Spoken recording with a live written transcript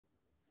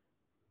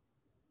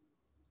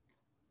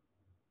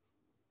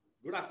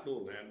Good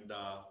afternoon and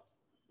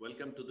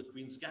welcome to the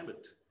Queen's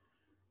Gambit.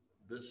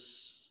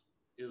 This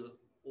is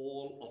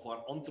all of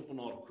our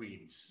entrepreneur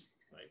queens,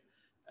 right?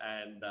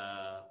 And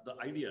the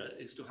idea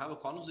is to have a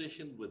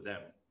conversation with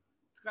them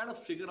to kind of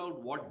figure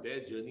out what their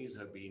journeys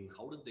have been,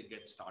 how did they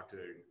get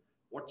started,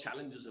 what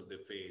challenges have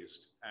they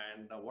faced,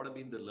 and what have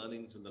been the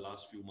learnings in the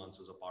last few months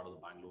as a part of the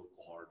Bangalore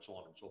cohort, so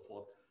on and so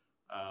forth.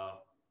 Uh,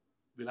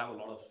 we'll have a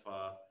lot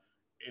of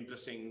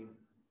interesting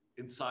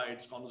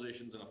insights,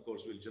 conversations, and of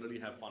course, we'll generally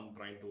have fun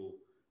trying to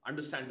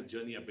understand the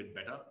journey a bit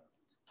better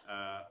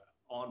uh,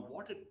 on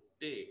what it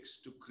takes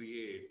to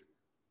create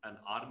an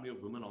army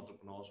of women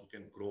entrepreneurs who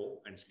can grow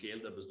and scale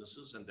their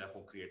businesses and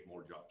therefore create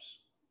more jobs.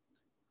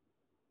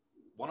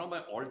 One of my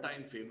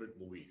all-time favorite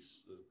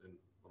movies, and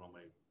one of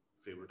my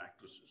favorite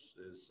actresses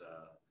is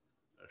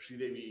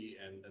Sridevi,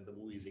 and the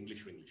movie is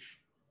English English.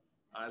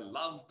 I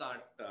love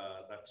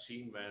that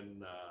scene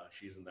when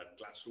she's in that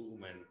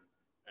classroom and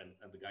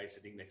the guy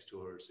sitting next to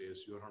her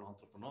says, "You're an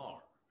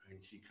entrepreneur,"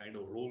 and she kind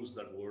of rolls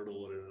that word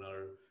over in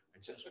her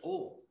and says,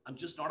 "Oh, I'm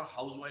just not a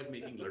housewife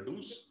making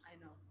ladoos, I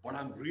know. but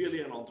I'm really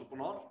an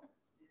entrepreneur."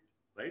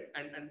 Right?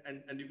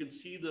 And you can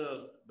see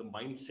the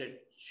mindset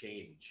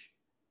change,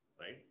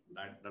 right?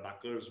 That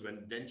occurs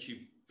when then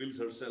she fills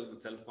herself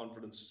with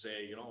self-confidence to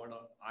say, you know what,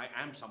 I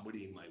am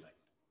somebody in my life.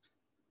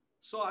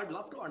 So I'd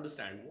love to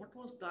understand what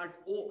was that,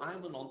 oh,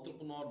 I'm an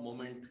entrepreneur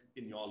moment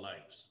in your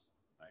lives,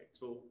 right?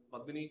 So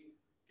Padmini,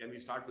 can we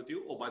start with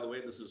you? Oh, by the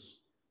way, this is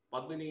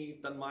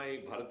Padmini,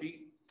 Thanmai,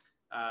 Bharathi.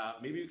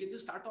 Maybe you can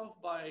just start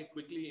off by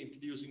quickly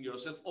introducing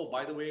yourself. Oh,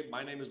 by the way,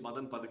 my name is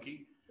Madan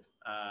Padaki.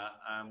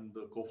 I'm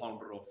the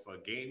co-founder of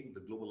GAIN,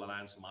 the Global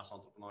Alliance for Mass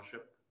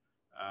Entrepreneurship.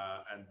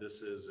 And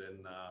this is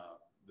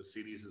the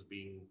series is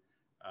being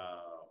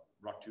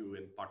brought to you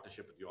in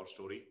partnership with Your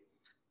Story.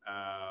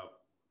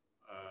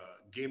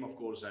 Game, of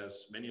course,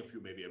 as many of you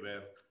may be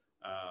aware,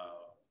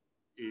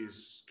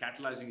 is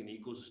catalyzing an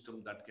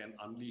ecosystem that can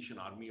unleash an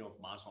army of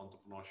mass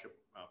entrepreneurship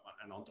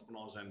and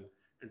entrepreneurs and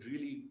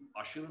really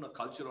usher in a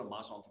culture of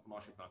mass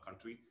entrepreneurship in our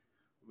country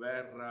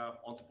where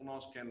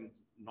entrepreneurs can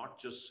not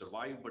just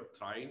survive but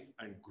thrive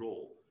and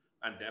grow,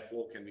 and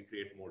therefore can we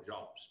create more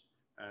jobs.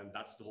 And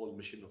that's the whole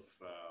mission of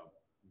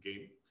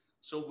Game.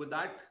 So with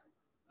that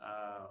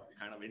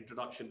kind of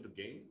introduction to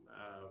Game,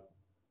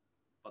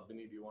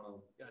 Padmini, do you want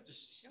to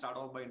just Sure. start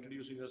off by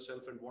introducing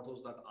yourself and what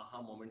was that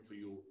aha moment for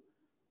you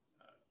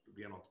to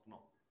be an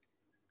entrepreneur?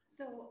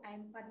 So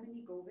I'm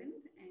Padmini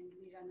Govind, and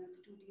we run a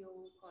studio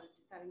called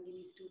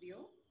Tarangini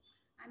Studio.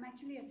 I'm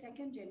actually a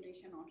second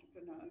generation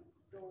entrepreneur,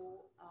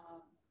 though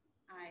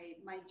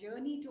my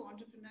journey to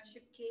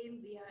entrepreneurship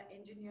came via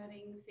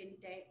engineering,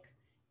 fintech,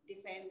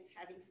 defense,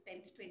 having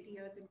spent 20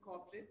 years in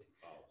corporate,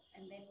 Wow.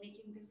 and then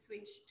making the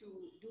switch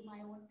to do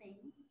my own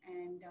thing.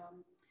 And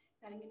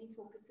Tarangini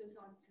focuses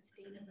on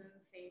sustainable,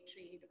 fair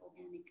trade,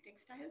 organic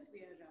textiles.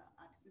 We are an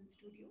artisan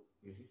studio.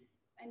 Mhm.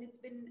 And it's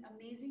been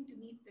amazing to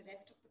meet the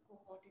rest of the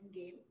cohort in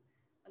Game.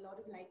 A lot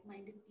of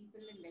like-minded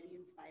people and very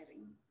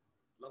inspiring.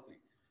 Lovely.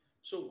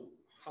 So,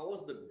 how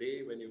was the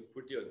day when you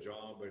quit your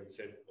job and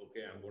said,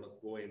 "Okay, I'm going to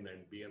go in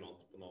and be an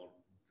entrepreneur"?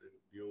 Did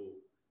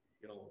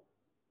you know,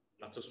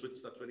 that's a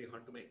switch that's very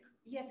hard to make.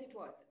 Yes, it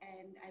was.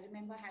 And I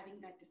remember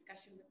having that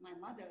discussion with my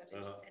mother, and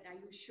she said, "Are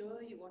you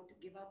sure you want to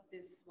give up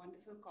this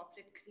wonderful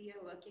corporate career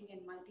working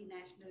in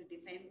multinational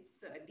defense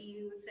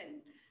deals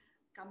and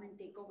come and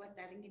take over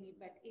Tarangini?"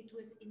 But it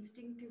was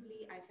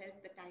instinctively, I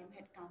felt the time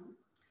had come.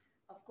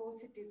 Of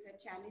course, it is a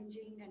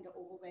challenging and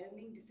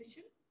overwhelming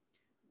decision,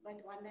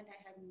 but one that I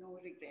have no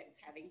regrets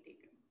having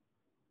taken.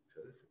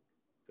 Terrific,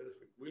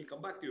 terrific. We'll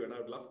come back to you, and I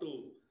would love to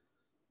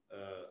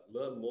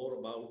learn more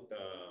about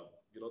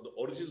the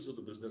origins of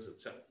the business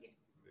itself. Yes.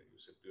 You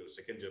said you're a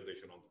second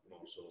generation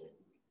entrepreneur, so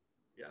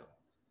yeah.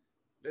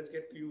 Let's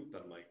get to you,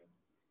 Tanmay.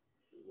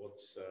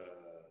 What's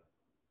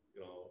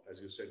as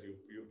you said,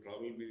 you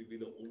probably be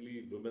the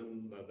only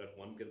woman that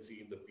one can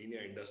see in the Pina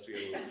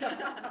industrial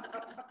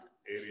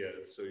area.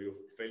 So you're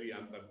fairly,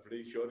 I'm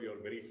pretty sure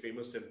you're very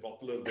famous and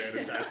popular there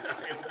in that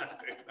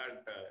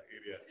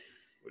area.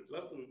 Would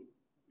love to,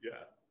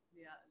 yeah.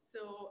 Yeah.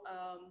 So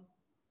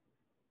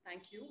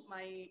thank you.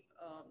 My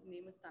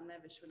name is Thanmai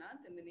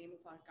Vishwanath, and the name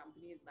of our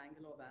company is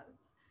Bangalore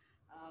Valves.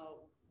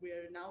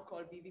 We're now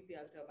called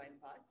BVPL Turbine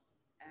Parts,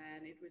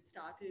 and it was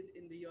started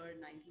in the year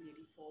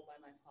 1984 by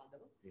my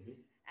father. Mm-hmm.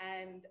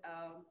 And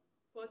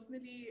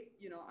personally,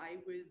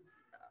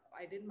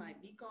 I did my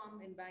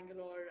BCom in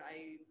Bangalore.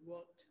 I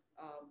worked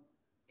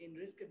in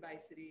risk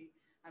advisory.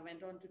 I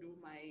went on to do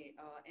my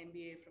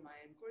MBA from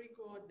IIM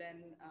Kozhikode.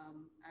 Then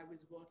I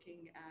was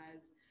working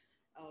as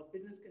a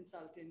business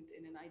consultant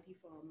in an IT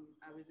firm.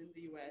 I was in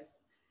the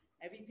US.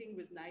 Everything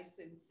was nice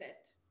and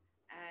set.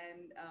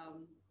 And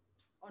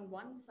on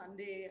one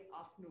Sunday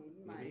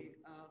afternoon, my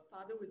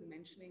father was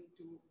mentioning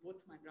to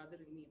both my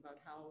brother and me about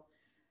how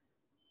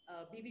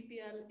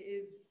BVPL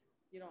is,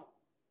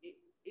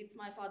 it's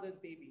my father's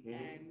baby.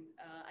 And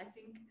I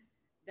think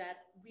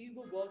that we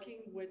were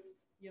working with,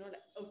 like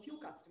a few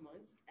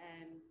customers,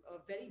 and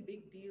a very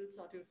big deal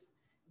sort of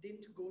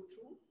didn't go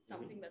through,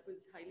 something that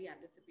was highly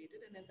anticipated.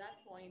 And at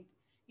that point,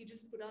 he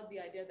just put out the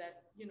idea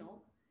that,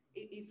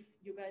 if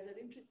you guys are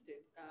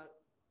interested,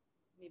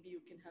 maybe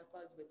you can help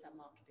us with some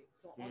marketing.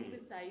 So on the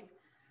side,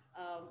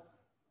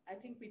 I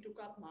think we took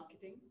up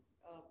marketing,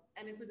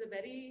 and it was a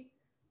very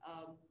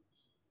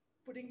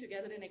putting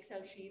together an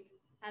Excel sheet,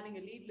 having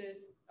a lead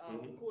list,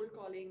 cold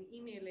calling,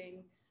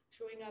 emailing,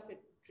 showing up at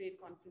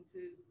trade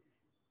conferences.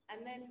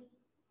 And then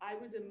I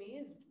was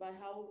amazed by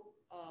how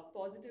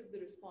positive the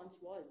response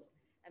was.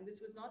 And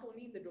this was not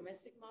only in the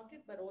domestic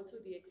market, but also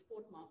the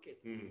export market.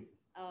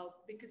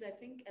 Because I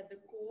think at the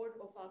core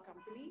of our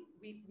company,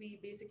 we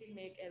basically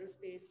make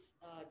aerospace,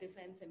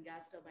 defense, and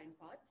gas turbine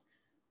parts.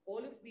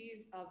 All of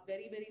these are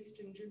very, very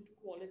stringent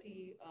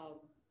quality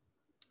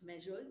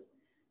measures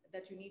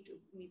that you need to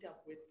meet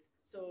up with.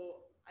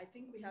 So I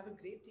think we have a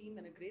great team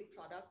and a great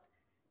product.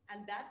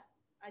 And that,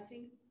 I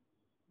think,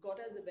 got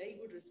us a very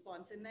good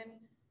response. And then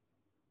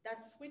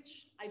that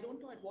switch, I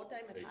don't know at what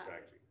time it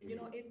happened.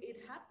 It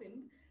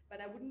happened,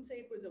 but I wouldn't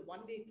say it was a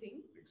one-day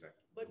thing.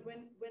 Exactly. But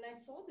when I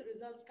saw the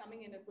results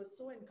coming in, it was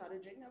so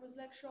encouraging. I was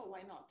like, sure,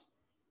 why not?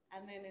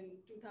 And then in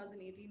 2018,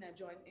 I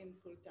joined in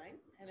full-time.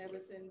 And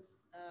ever since,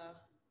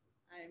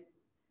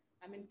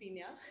 I'm in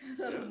Pina,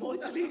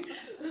 mostly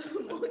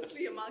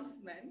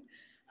amongst men.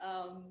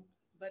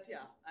 But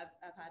yeah,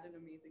 I've had an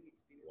amazing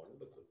experience.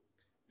 Wonderful.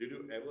 Did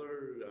you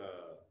ever,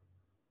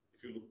 if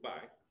you look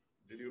back,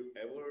 did you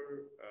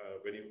ever,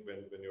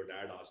 when your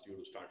dad asked you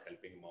to start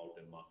helping him out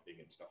in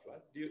marketing and stuff like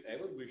that, do you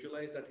ever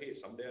visualize that, hey,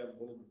 someday I'm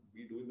going to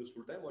be doing this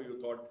full time? Or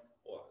you thought,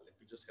 oh, let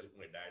me just help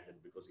my dad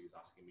and because he's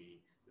asking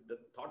me? Did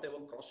the thought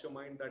ever cross your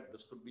mind that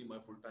this could be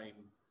my full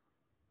time?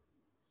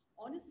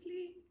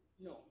 Honestly,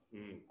 no.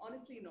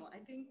 Honestly, no.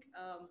 I think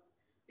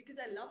because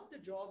I loved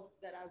the job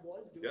that I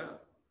was doing.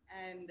 Yeah.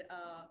 And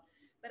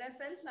but I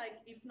felt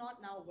like, if not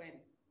now, when?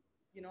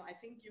 I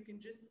think you can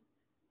just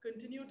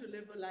continue to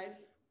live a life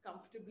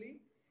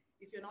comfortably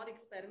if you're not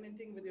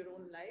experimenting with your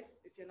own life,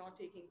 if you're not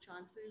taking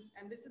chances.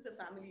 And this is a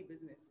family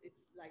business.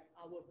 It's like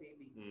our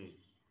baby.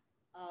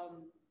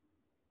 And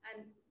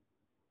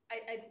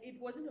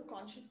it wasn't a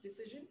conscious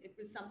decision. It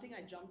was something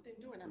I jumped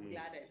into, and I'm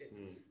glad I did.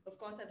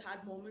 Of course, I've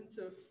had moments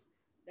of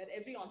that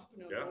every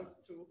entrepreneur goes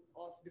through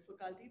of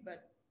difficulty,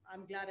 but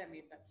I'm glad I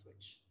made that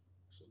switch.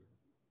 Excellent.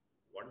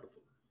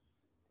 Wonderful.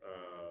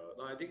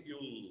 Now, I think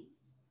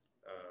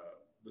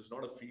this is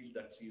not a field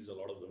that sees a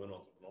lot of women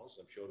entrepreneurs.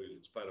 I'm sure you'll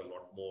inspire a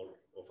lot more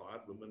of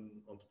our women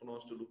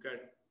entrepreneurs to look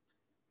at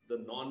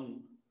the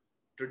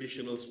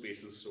non-traditional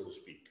spaces, so to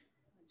speak.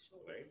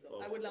 Sure. Right?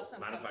 So I would love some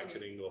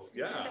manufacturing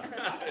company.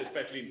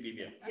 especially in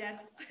Pina.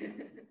 Yes.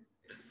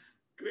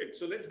 Great.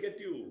 So let's get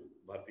you,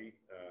 Bharathi.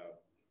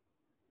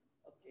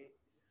 Okay.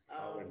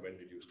 How and when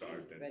did you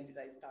start? When did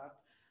I start?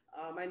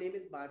 My name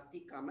is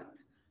Bharathi Kamath.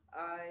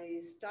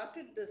 I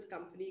started this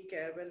company,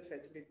 Carewell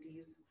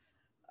Facilities,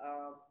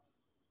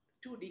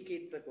 2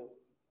 decades ago.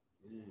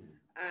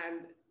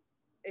 And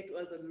it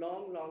was a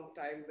long, long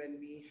time when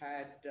we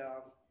had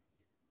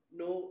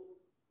no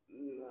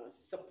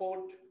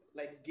support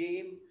like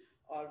game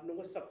or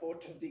no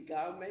support of the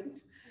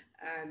government.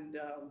 And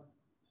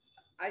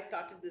I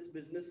started this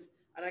business,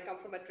 and I come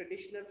from a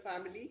traditional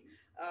family,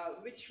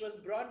 which was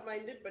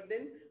broad-minded, but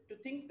then to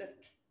think that,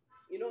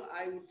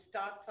 I would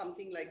start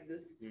something like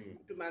this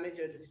to manage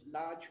a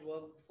large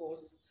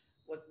workforce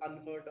was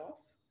unheard of.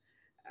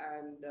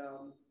 And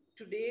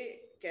today,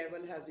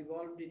 Carewell has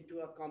evolved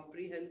into a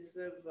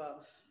comprehensive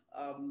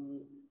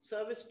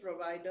service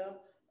provider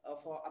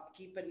for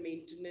upkeep and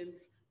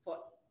maintenance for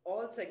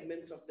all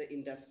segments of the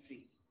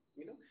industry,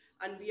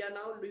 and we are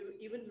now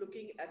even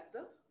looking at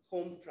the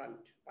home front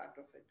part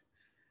of it.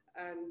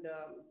 And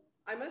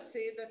I must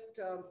say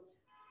that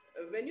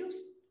when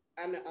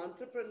an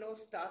entrepreneur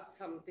starts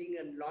something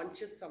and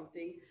launches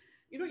something,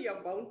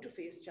 you're bound to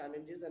face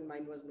challenges, and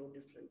mine was no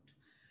different.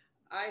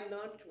 I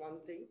learned one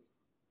thing.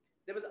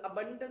 There was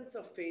abundance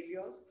of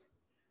failures,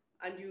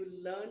 and you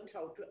learned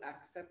how to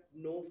accept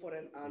no for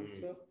an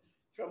answer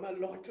from a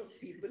lot of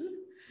people.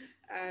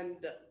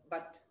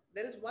 But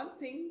there is one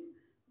thing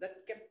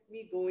that kept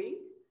me going.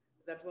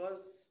 That was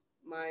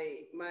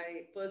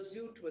my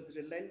pursuit was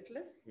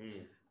relentless,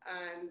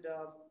 and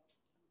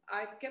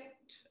I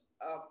kept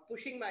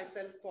pushing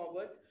myself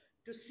forward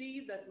to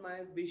see that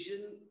my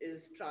vision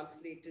is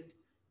translated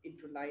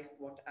into life,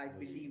 what I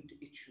believed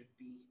it should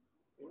be.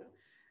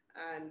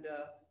 And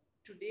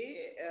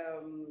today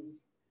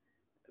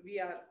we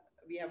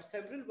have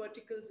several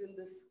verticals in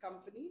this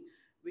company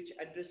which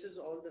addresses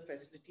all the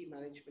facility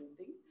management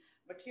thing.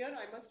 But here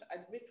I must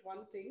admit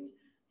one thing,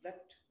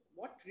 that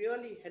what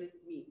really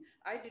helped me,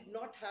 I did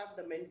not have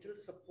the mental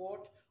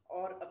support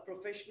or a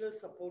professional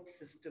support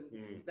system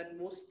that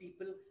most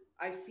people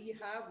I see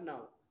have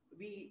now.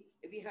 We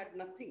had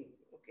nothing.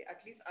 Okay,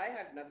 at least I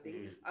had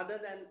nothing other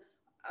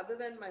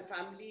than my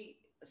family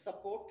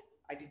support.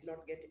 I did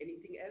not get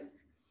anything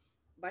else.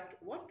 But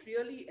what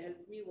really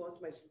helped me was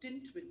my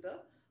stint with the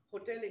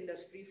hotel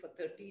industry for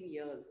 13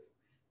 years,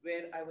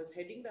 where I was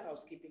heading the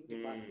housekeeping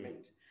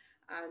department.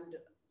 And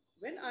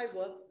when I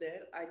worked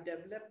there, I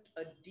developed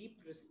a deep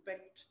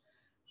respect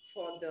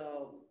for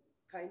the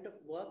kind of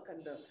work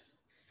and the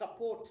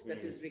support that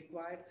is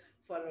required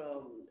for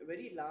a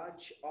very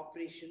large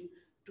operation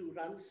to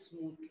run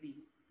smoothly.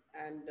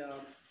 And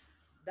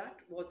that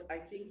was, I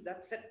think,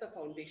 that set the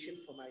foundation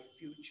for my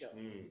future.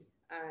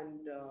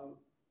 And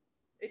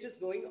it is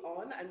going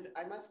on. And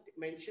I must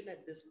mention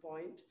at this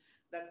point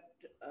that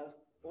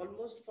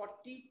almost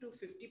 40 to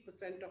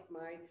 50% of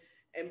my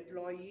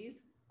employees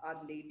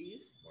are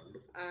ladies.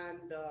 Wonderful.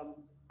 And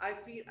I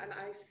feel and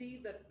I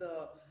see that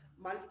the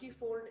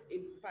multifold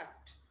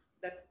impact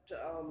that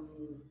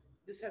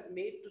this has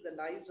made to the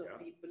lives of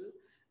people,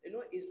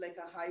 is like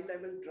a high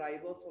level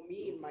driver for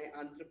me in my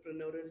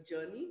entrepreneurial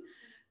journey.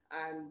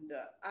 And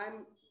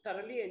I'm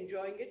thoroughly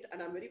enjoying it,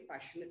 and I'm very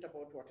passionate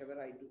about whatever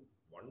I do.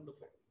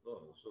 Wonderful.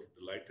 Oh, I'm so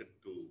delighted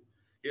to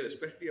hear,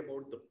 especially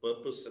about the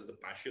purpose and the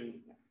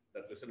passion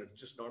that, listen, it's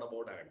just not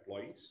about our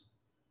employees.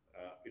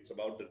 It's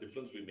about the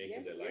difference we make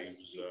in their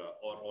lives.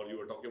 Or you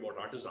were talking about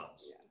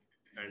artisans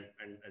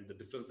and the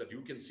difference that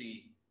you can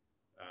see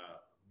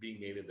being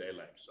made in their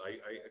lives.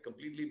 I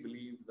completely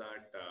believe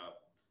that,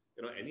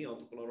 any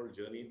entrepreneurial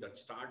journey that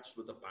starts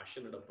with a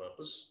passion and a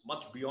purpose,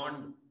 much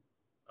beyond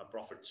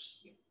profits.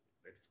 Yes.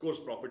 Right? Of course,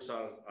 profits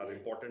are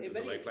important, it's the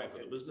lifeline for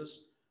the important. business.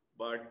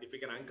 But if we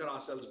can anchor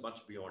ourselves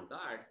much beyond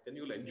that, then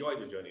you'll enjoy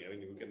the journey. I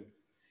mean, you can.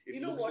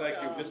 It looks like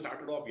you've just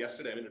started off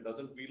yesterday. I mean, it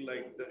doesn't feel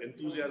like the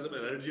enthusiasm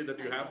and energy that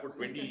you have for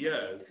 20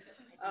 years.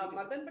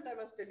 Madan, but I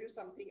must tell you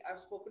something. I've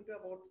spoken to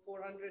about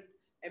 400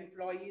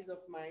 employees of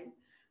mine,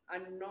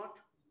 and not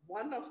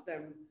one of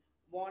them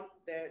want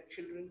their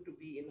children to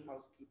be in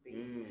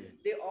housekeeping.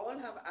 They all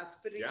have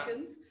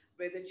aspirations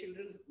where their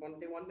children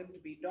they want them to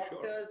be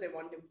doctors, they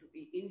want them to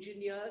be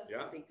engineers,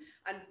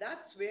 and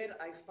that's where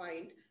I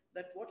find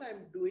that what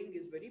I'm doing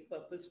is very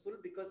purposeful,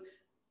 because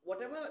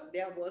whatever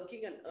they are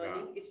working and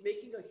earning, it's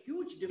making a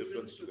huge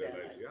difference to their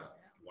lives.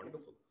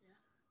 Wonderful.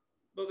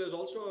 But there's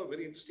also a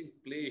very interesting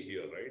play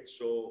here, right?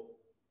 So,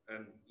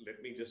 and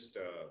let me just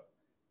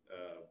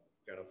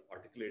kind of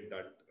articulate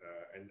that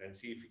and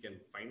see if we can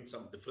find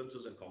some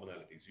differences and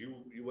commonalities.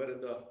 You were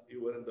in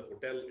the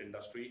hotel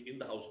industry, in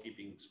the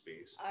housekeeping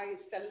space. I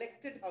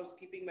selected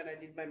housekeeping when I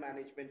did my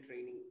management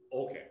training.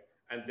 Okay.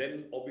 And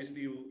then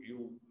obviously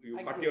you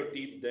cut your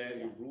teeth there,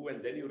 you grew,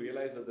 and then you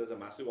realize that there's a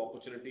massive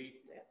opportunity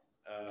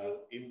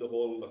in the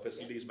whole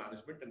facilities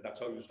management, and that's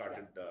how you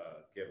started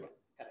Kerala.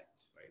 Correct.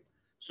 Right.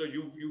 So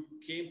you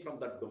came from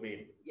that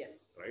domain. Yes.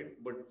 Right.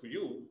 But for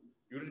you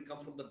didn't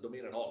come from that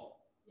domain at all.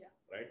 Yeah.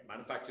 Right.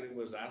 Manufacturing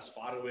was as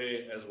far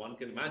away as one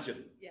can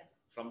imagine. Yes.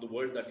 From the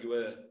world that you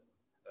were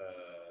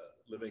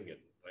living in.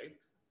 Right.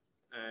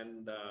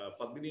 And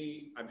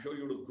Padmini, I'm sure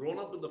you would have grown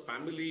up in the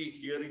family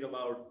hearing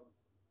about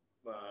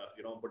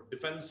but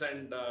defense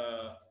and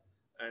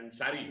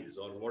saris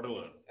or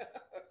whatever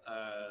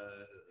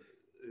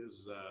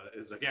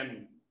is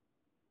again,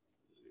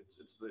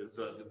 it's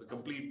the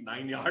complete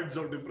 9 yards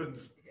of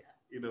difference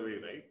in a way,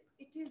 right?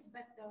 It is,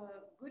 but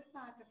the good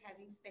part of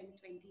having spent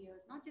 20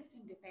 years, not just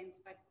in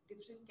defense, but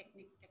different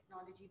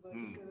technology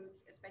verticals,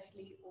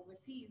 especially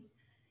overseas,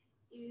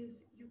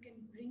 is you can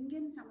bring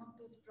in some of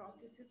those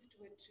processes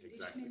to a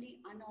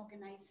traditionally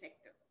unorganized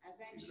sector, as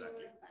I'm sure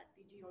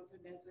Bharathi ji also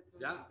does with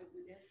her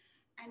business.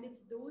 And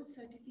it's those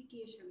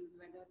certifications,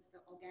 whether it's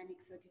the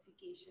organic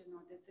certification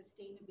or the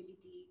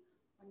sustainability,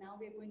 or now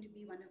we're going to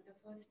be one of the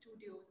first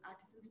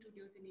artisan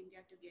studios in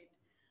India to get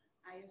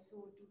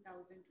ISO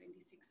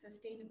 2026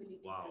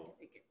 sustainability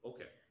certificate.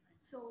 Okay.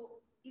 So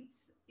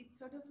it's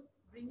sort of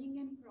bringing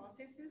in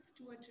processes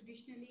to a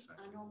traditionally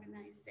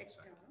unorganized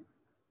sector,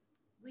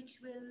 which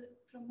will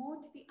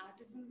promote the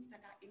artisans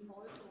that are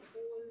involved to a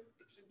whole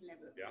different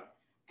level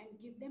and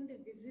give them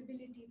the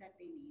visibility that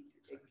they need.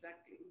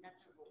 Exactly.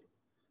 That's the goal.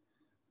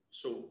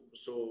 So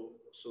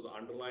the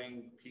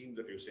underlying theme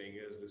that you're saying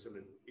is,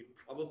 listen, it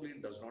probably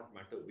does not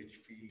matter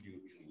which field you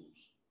choose,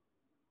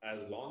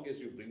 as long as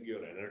you bring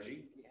your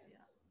energy,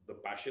 the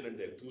passion and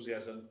the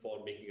enthusiasm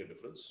for making a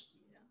difference,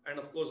 and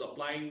of course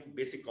applying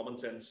basic common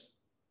sense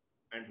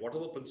and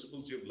whatever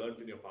principles you've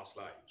learned in your past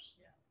lives.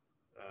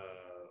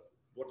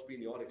 What's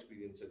been your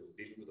experience in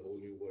dealing with a whole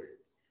new world?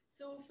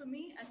 So for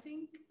me, I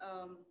think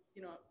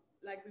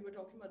like we were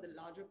talking about the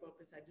larger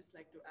purpose, I'd just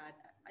like to add,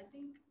 I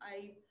think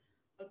I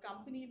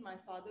accompanied my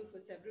father for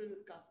several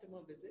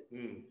customer visits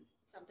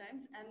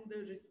sometimes, and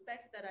the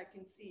respect that I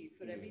can see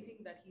for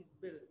everything that he's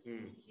built.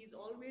 He's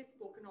always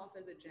spoken of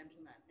as a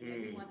gentleman, and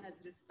everyone has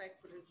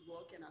respect for his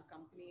work and our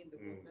company and the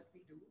work that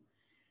we do.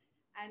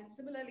 And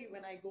similarly,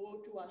 when I go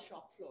to our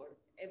shop floor,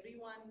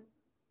 everyone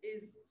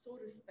is so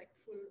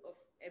respectful of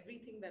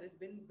everything that has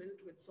been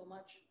built with so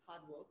much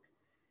hard work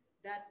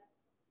that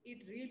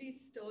it really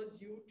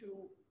stirs you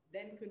to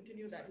then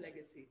continue that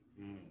legacy.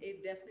 It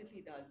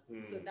definitely does.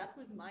 So that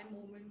was my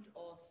moment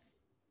of,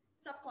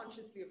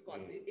 subconsciously, of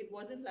course, it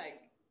wasn't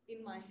like in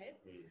my head.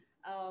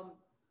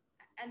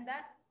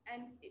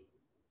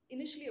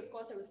 Initially, of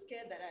course, I was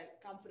scared that I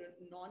come from a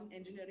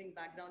non-engineering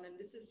background and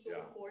this is so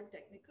core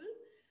technical.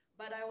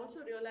 But I also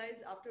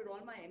realized after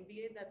all my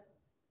MBA that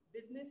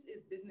business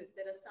is business.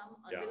 There are some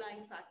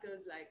underlying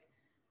factors like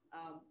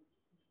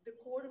the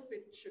core of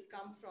it should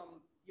come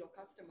from your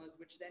customers,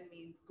 which then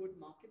means good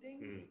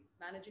marketing,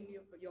 managing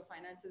your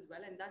finances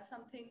well. And that's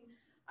something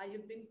I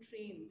have been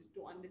trained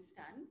to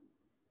understand.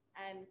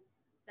 And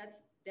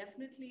that's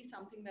definitely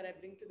something that I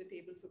bring to the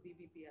table for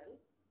BBPL.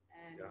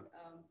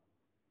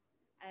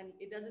 And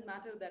it doesn't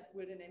matter that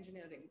we're in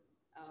engineering.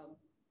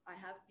 I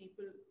have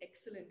people,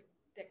 excellent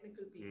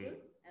technical people,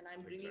 and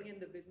I'm bringing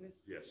in the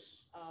business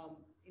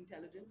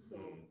intelligence. So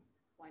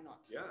why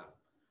not? Yeah.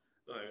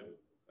 No,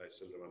 I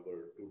still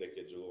remember 2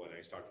 decades ago when I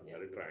started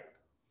Meritrack,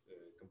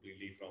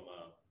 completely from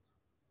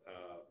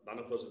none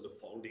of us in the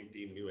founding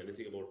team knew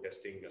anything about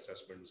testing,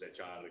 assessments,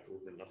 HR,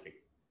 recruitment, nothing.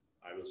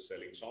 I was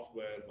selling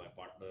software. My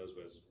partners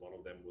one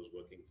of them was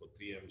working for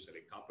 3M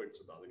selling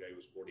carpets, and the other guy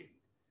was coding.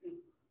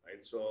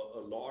 Right. So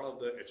a lot of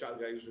the HR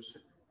guys would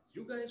say,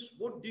 "You guys,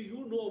 what do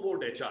you know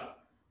about HR?"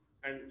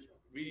 And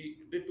we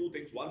did 2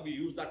 things. One, we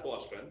used that to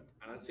our strength.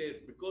 And I say,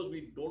 because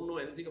we don't know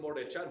anything about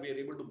HR, we are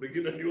able to bring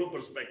in a newer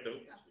perspective.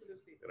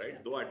 Absolutely. Right.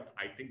 Yeah. Though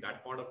I think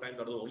that point of time,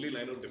 that was the only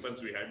line of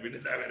defense we had. We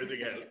didn't have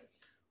anything else.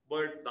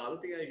 But the other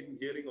thing I'm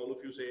hearing all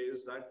of you say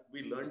is that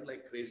we learned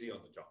like crazy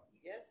on the job.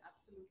 Yes,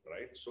 absolutely.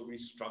 Right. So we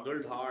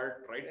struggled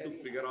hard, tried to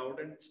figure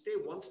out and stay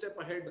one step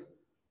ahead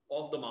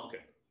of the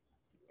market.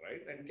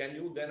 Right. And can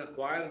you then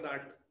acquire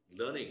that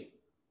learning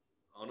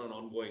on an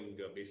ongoing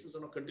basis,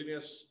 on a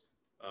continuous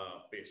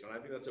pace? And I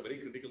think that's a very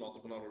critical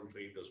entrepreneurial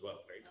trait as well,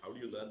 right? How do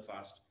you learn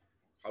fast?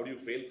 How do you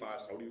fail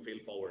fast? How do you fail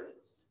forward?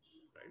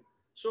 Right.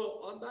 So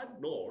on that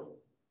note,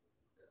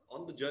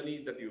 on the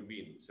journey that you've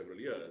been several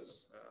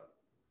years,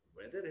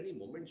 were there any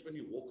moments when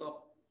you woke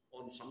up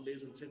on some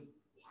days and said,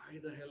 why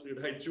the hell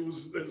did I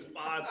choose this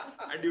path?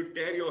 And you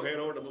tear your hair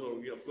out.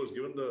 Of course,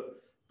 given the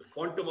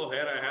quantum of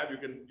hair I have,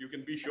 you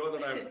can be sure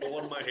that I've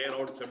torn my hair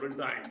out several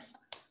times.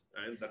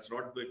 And that's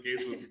not the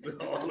case with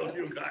all of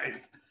you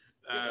guys.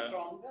 We're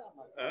stronger.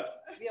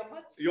 We are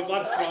much stronger. You're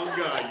much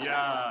stronger.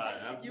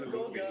 Yeah, absolutely. You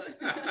go, girl.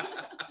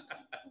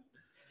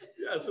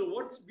 Yeah. So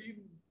what's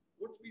been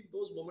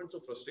those moments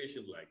of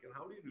frustration like, and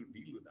how do you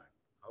deal with that?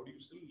 How do you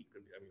still?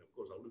 I mean, of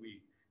course, how do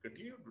we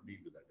continue to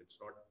deal with that? It's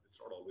not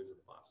always in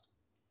the past.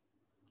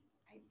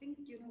 I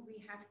think,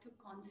 we have to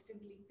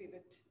constantly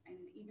pivot. And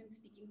even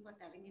speaking for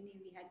Thanmai,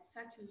 we had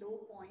such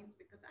low points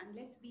because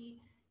unless we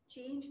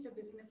change the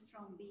business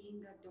from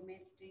being a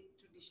domestic,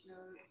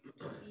 traditional,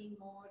 to being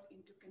more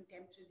into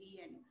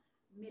contemporary and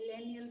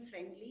millennial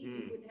friendly,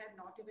 we would have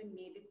not even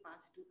made it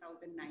past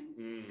 2009,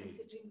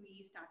 considering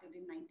we started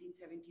in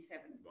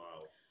 1977.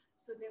 Wow.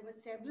 So there were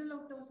several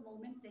of those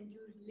moments, and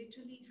you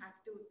literally have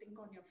to think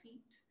on your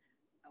feet.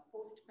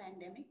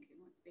 Post-pandemic,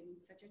 it's been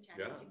such a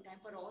challenging time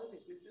for all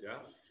businesses.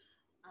 Yeah.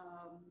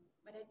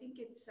 But I think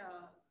it's,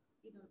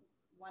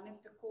 one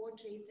of the core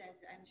traits, as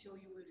I'm sure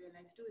you will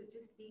realize too, is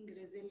just being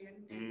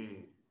resilient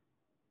and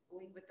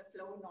going with the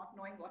flow, not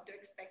knowing what to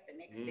expect the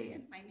next day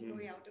and finding a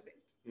way out of it.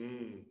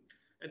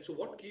 And so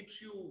what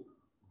keeps you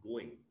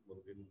going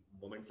in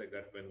moments like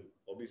that when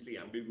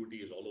obviously ambiguity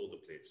is all over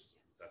the place?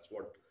 That's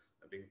what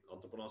I think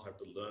entrepreneurs have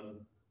to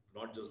learn,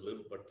 not just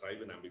live, but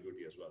thrive in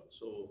ambiguity as well.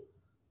 So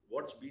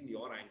what's been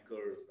your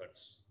anchor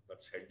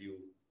that's held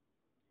you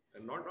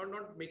and not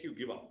make you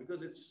give up,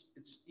 because it's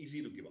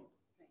easy to give up.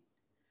 Right.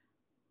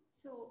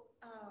 So,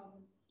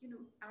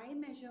 I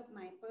measure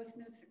my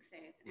personal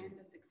success and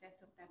the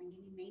success of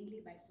Thanmai mainly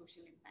by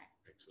social impact.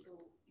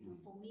 Excellent. So,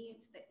 for me,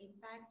 it's the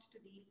impact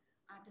to the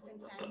artisan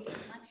families,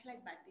 much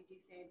like Bharti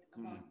said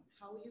about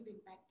how you've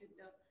impacted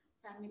the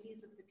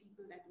families of the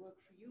people that work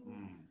for you.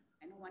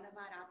 I know one of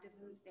our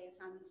artisans, their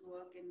sons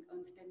work in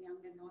Ernst & Young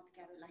in North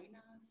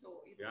Carolina.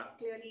 So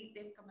clearly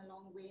they've come a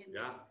long way and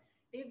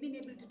they've been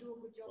able to do a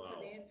good job for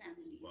their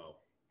families.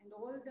 Wow. And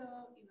all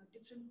the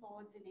different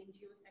pods and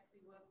NGOs that we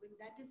work with,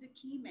 that is a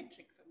key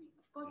metric for me.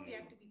 Of course, we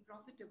have to be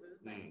profitable,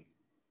 but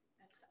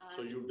that's our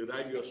So you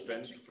derive your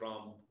success strength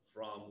metric.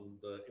 from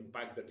the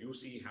impact that you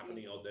see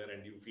happening out there,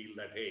 and you feel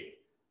that,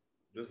 hey,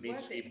 this It's needs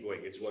to worth keep it.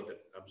 going. It's worth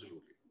it. Yes.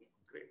 Absolutely. Yes.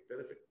 Great.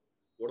 Terrific.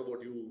 What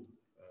about you,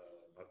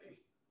 Bharti?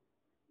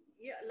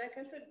 Yeah, like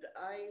I said,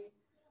 I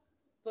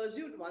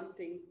pursued one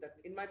thing, that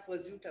in my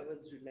pursuit I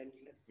was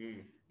relentless.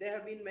 There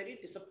have been many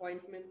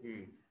disappointments,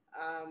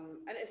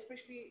 and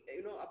especially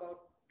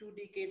about 2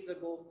 decades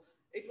ago,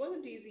 it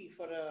wasn't easy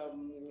for a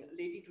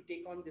lady to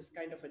take on this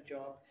kind of a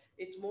job.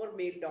 It's more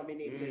male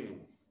dominated,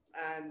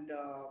 and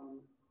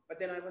but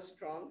then I was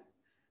strong,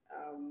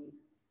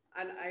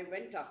 and I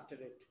went after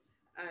it.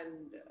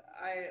 And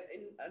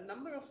in a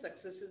number of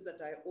successes that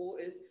I owe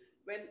is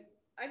when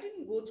I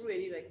didn't go through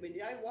any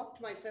recommendation. I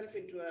walked myself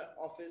into an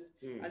office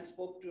and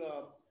spoke to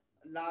a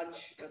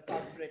large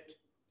corporate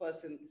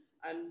person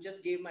and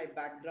just gave my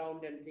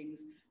background and things.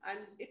 And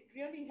it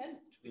really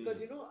helped because,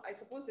 I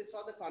suppose they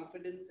saw the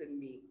confidence in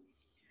me.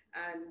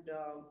 And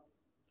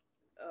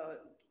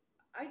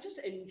I just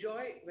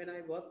enjoy when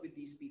I work with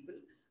these people.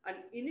 And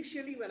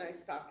initially when I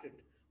started,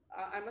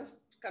 I must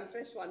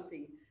confess one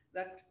thing,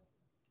 that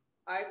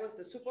I was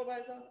the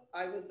supervisor,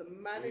 I was the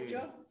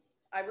manager,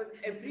 I was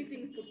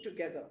everything put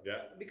together.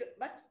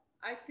 But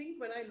I think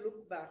when I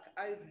look back,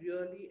 I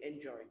really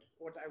enjoyed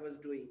what I was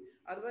doing.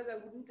 Otherwise, I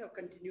wouldn't have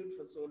continued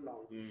for so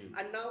long.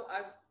 And now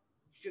I've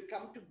should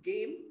come to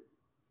game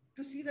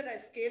to see that I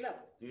scale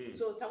up.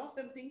 So some of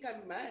them think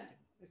I'm mad.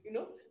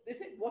 They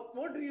said, what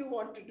more do you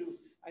want to do?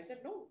 I said,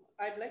 no,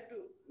 I'd like to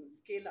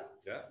scale up.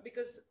 Yeah.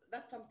 Because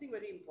that's something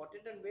very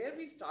important. And where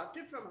we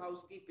started from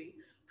housekeeping,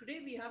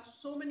 today we have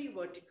so many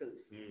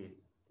verticals.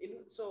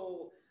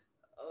 So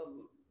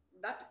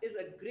that is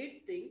a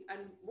great thing.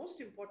 And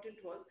most important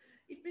was,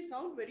 it may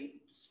sound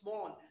very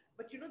small,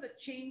 but the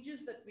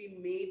changes that we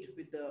made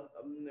with the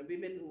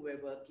women who were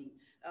working.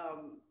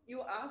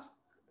 You ask,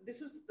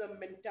 this is the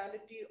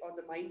mentality or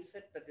the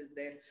mindset that is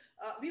there.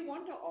 We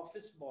want an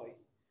office boy.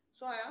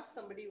 So I asked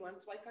somebody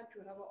once, why can't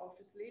you have an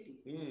office lady?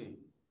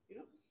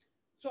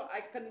 So I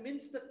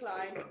convinced the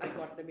client, I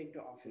got them into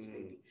office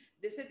lady.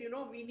 They said,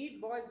 we need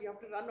boys, you have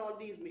to run all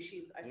these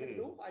machines. I said,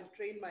 no, I'll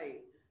train my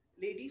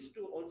ladies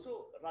to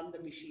also run the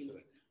machines.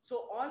 Excellent.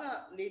 So all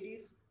our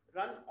ladies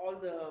run all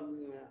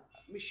the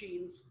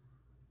machines.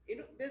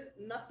 There's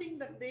nothing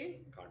that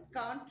they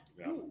can't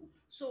do.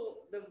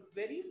 So the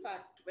very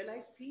fact, when I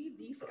see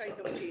these kind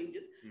of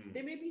changes,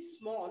 they may be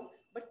small,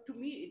 but to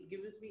me, it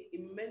gives me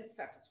immense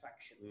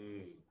satisfaction.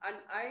 And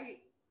I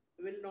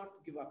will not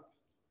give up.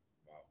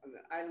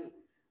 Wow. I'll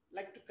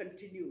like to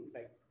continue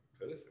like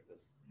Terrific.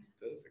 this.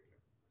 Terrific.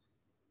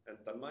 And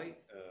Thanmai,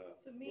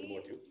 For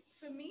what about you?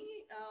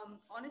 me,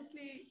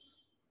 honestly,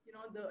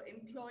 the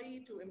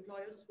employee to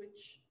employer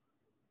switch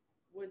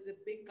was a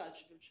big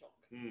cultural shock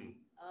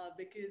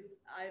because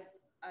I've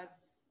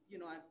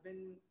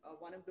been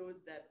one of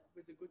those that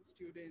was a good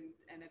student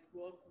and at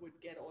work would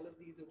get all of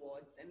these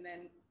awards. And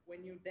then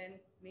when you then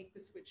make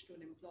the switch to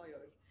an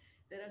employer,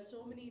 there are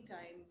so many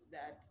times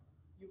that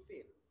you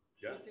fail.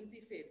 Yeah. You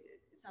simply fail.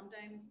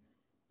 Sometimes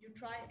you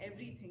try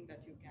everything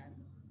that you can,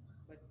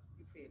 but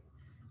you fail.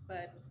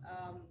 But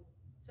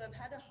so I've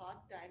had a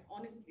hard time,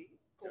 honestly,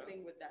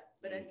 coping with that.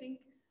 But I think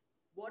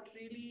what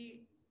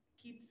really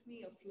keeps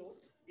me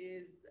afloat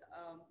is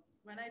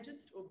when I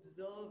just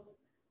observe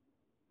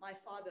my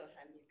father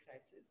handle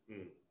crisis.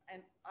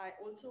 And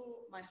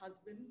my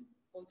husband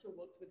also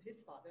works with his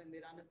father, and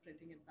they run a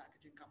printing and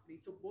packaging company.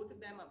 So both of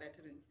them are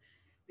veterans.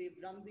 They've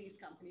run these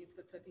companies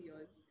for 30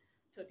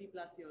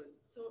 plus years.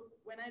 So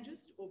when I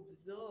just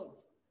observe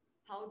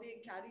how they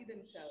carry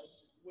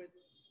themselves with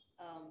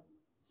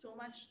so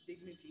much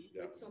dignity,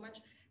 with so much,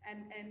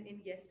 and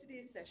in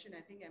yesterday's session, I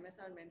think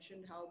MSR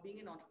mentioned how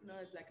being an entrepreneur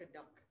is like a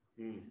duck.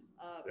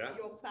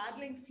 You're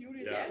paddling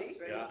furiously. Yes,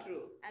 very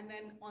true. And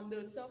then on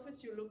the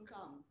surface, you look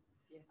calm.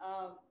 Yes.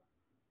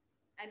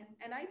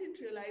 And I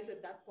didn't realize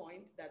at that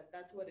point that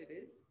that's what it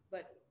is.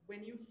 But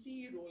when you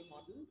see role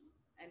models,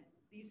 and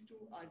these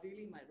two are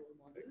really my role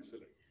models,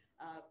 Excellent.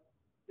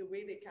 the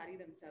way they carry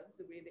themselves,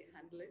 the way they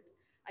handle it.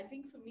 I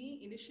think for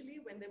me,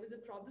 initially, when there was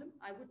a problem,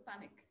 I would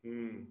panic.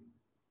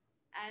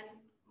 And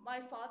my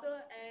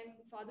father and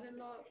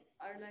father-in-law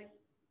are like,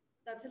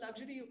 that's a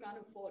luxury you can't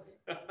afford.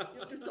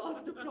 You have to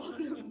solve the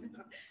problem.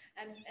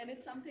 and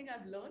it's something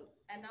I've learned.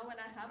 And now when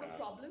I have a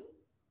problem,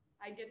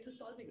 I get to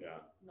solving it,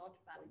 not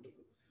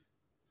panicking.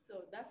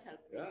 So that's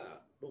helped me.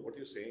 Yeah. No, what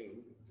you're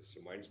saying just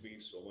reminds me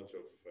so much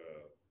of,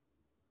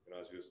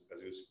 as you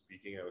were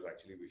speaking, I was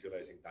actually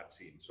visualizing that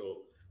scene.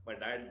 So my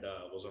dad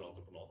was an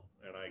entrepreneur,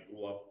 and I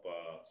grew up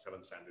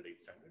 7th standard,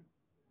 8th standard.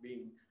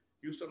 He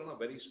used to run a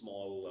very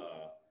small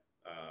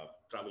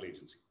travel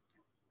agency.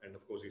 And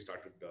of course, he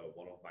started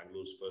one of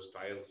Bangalore's first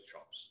tire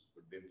shops,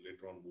 but then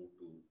later on moved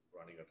to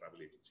running a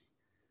travel agency.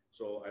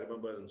 So I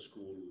remember in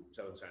school,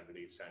 7th standard,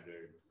 8th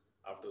standard,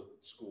 after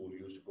school,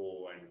 you used to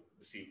go and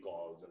receive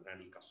calls and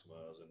handle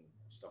customers and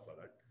stuff like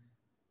that.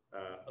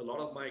 A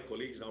lot of my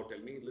colleagues now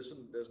tell me,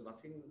 listen, there's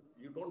nothing,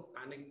 you don't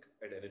panic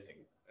at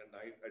anything. And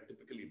I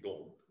typically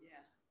don't.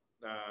 Yeah.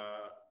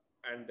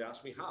 And they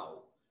ask me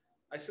how.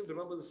 I still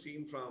remember the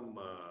scene from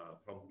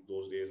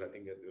those days. I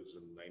think it was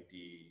in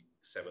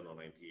 97 or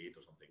 98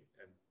 or something.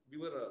 And we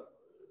were a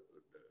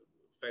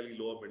fairly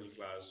lower middle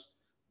class.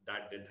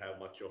 Dad didn't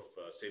have much of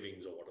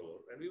savings or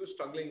whatever. And we were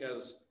struggling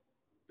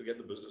to get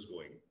the business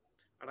going.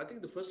 And I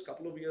think the first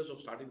couple of years of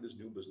starting this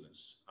new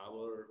business,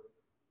 our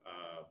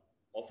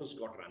office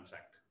got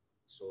ransacked.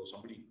 So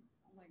somebody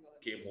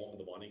came home in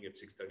the morning at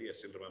 6:30, I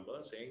still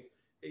remember, saying,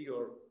 hey,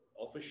 your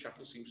office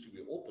shutter seems to be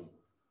open.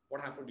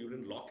 What happened? You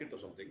didn't lock it or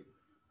something?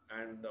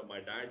 And my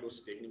dad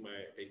was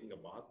taking a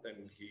bath,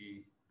 and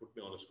he put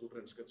me on a scooter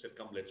and said,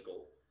 come, let's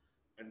go.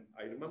 And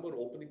I remember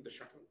opening the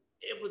shutter.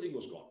 Everything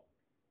was gone.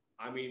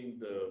 I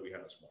mean, we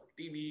had a small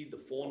TV,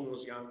 the phone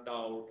was yanked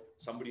out.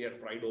 Somebody had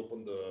pried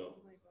open the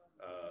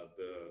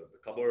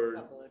cupboard.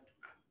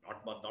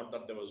 Not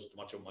that there was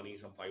much of money,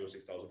 some 5,000 or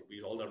 6,000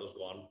 rupees. All that was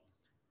gone.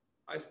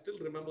 I still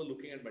remember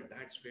looking at my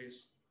dad's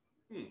face.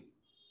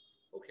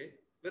 Okay,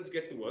 let's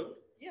get to work.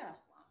 Yeah.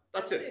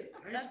 That's it.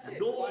 Right? That's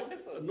it. No,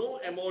 Wonderful. no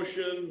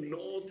emotion,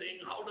 no thing.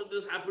 How did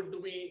this happen to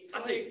me?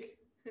 Nothing.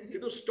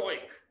 It was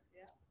stoic.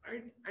 Yeah.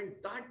 Right? And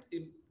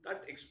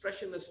that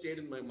expression has stayed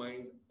in my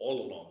mind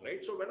all along.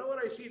 Right? So whenever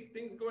I see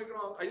things going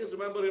wrong, I just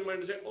remember him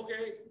and say,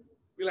 okay,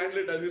 we'll handle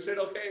it. As you said,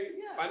 okay,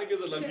 panic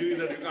is a luxury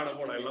that you can't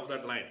afford. I love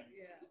that line.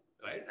 Yeah.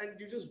 Right? And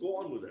you just go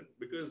on with it,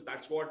 because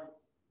that's what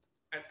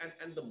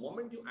And the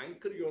moment you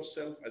anchor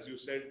yourself, as you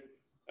said,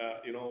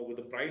 with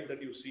the pride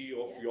that you see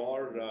of Yes. your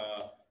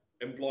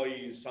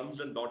employees, sons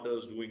and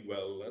daughters doing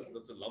well. Yes.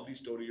 That's a lovely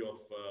story of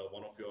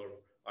one of your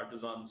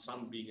artisans'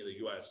 son being in the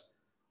US.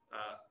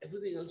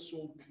 Everything else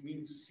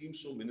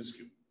seems so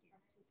minuscule,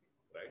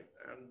 right?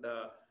 And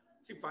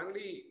see,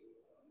 finally,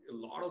 a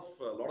lot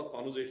of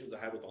conversations I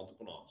have with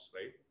entrepreneurs,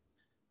 right?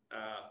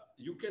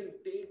 You can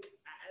take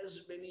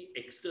as many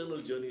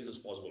external journeys as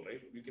possible,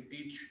 right? We can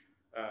teach,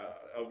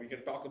 we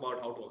can talk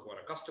about how to acquire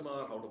a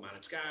customer, how to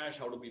manage cash,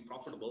 how to be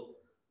profitable.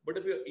 But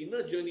if your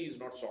inner journey is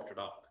not sorted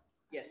out,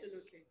 Yes.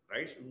 Absolutely.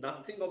 right?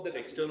 Nothing of that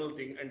external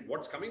thing. And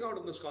what's coming out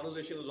in this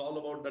conversation is all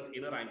about that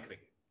inner anchoring,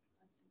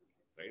 Absolutely.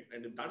 right?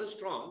 And if that is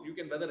strong, you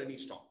can weather any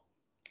storm.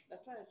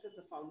 That's why I said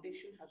the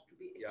foundation has to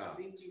be Yeah.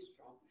 extremely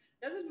strong.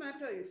 Doesn't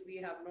matter if we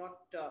have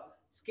not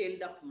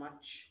scaled up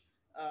much.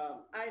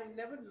 I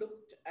never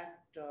looked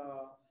at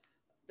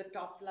the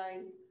top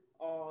line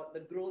or the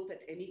growth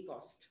at any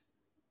cost.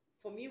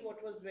 For me,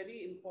 what was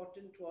very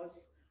important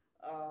was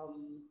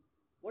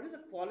what is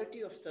the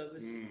quality of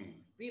service?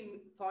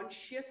 We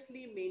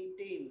consciously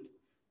maintained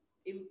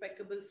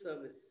impeccable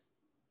service,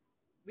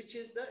 which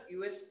is the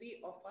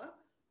USP of a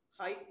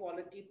high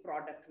quality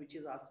product, which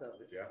is our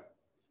service. Yeah.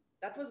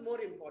 That was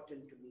more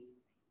important to me.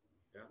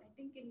 I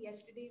think in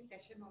yesterday's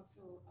session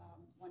also,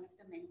 one of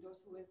the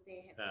mentors who was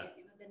there had Yeah.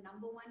 said, the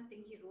number one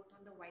thing he wrote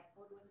on the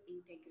whiteboard was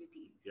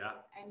integrity.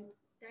 Yeah. And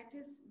that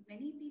is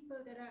many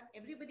people,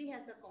 everybody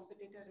has a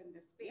competitor in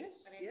this space,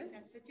 Yes, but I yes. think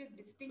that's such a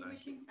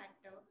distinguishing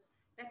factor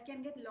that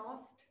can get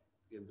lost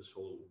In this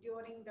whole,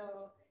 during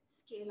the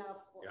scale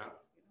up or, Yeah.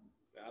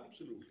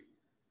 absolutely.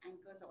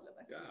 anchors all of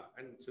us. Yeah,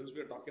 and since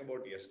we're talking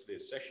about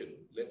yesterday's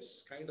session,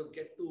 let's kind of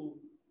get to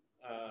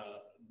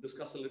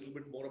discuss a little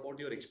bit more about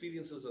your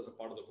experiences as a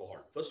part of the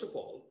cohort. First of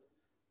all,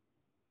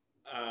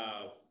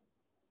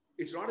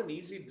 it's not an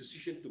easy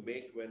decision to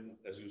make when,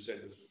 as you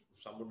said, if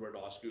someone were to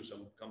ask you,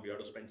 come, you have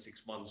to spend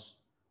 6 months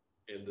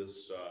in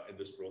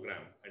this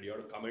program, and you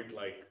have to commit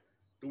like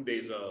 2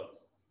 days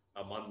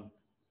a month,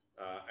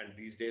 and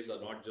these days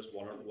are not just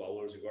 1 or 2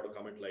 hours. You got to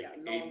commit like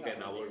Yeah,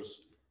 8-10 hours.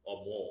 hours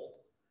or more.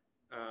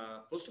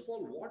 First of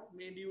all, what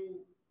made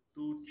you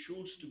to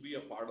choose to be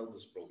a part of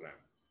this program,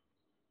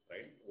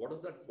 right? What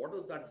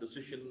is that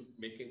decision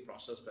making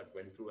process that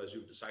went through as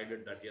you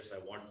decided that yes, I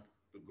want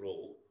to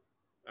grow,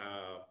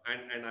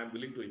 and I'm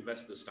willing to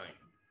invest this time?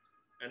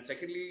 And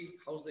secondly,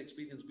 how's the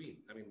experience been?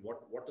 I mean,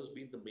 what has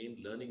been the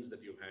main learnings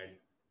that you've had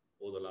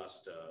over the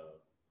last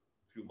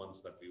few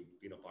months that we've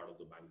been a part of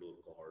the Bangalore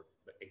cohort,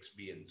 the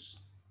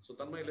experience? So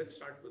Thanmai, let's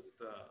start with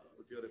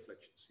your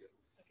reflections here.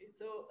 Okay,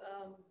 so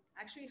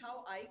actually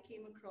how I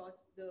came across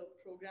the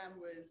program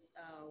was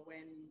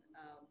when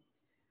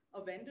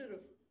a vendor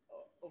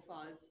of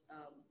ours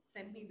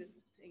sent me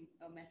this thing,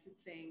 a message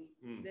saying,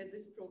 there's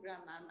this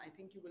program, ma'am, I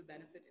think you will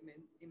benefit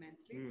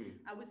immensely.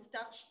 I was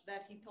touched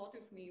that he thought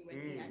of me when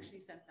he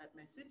actually sent that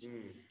message.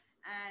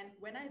 And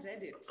when I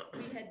read it,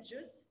 we had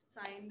just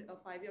signed a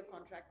 5-year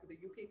contract with a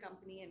UK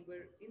company, and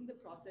we're in the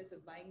process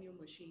of buying new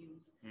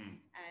machines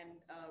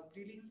and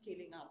really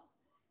scaling up.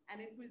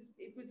 And it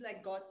was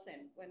like God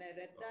sent. When I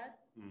read that,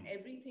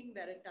 everything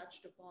that it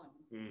touched upon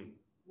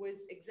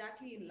was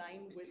exactly in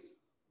line with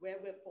where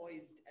we're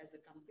poised as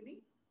a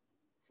company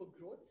for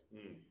growth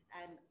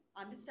and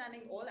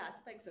understanding all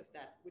aspects of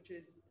that, which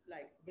is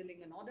like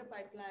building an order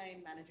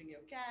pipeline, managing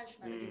your cash,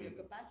 managing your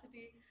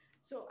capacity.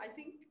 So I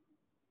think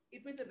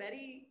it was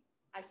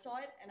I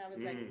saw it and I was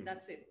like,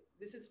 that's it.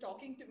 This is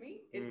talking to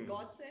me. It's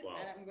God sent,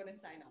 and I'm going to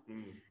sign up.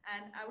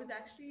 And I was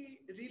actually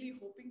really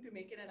hoping to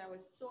make it, and I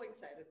was so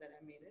excited that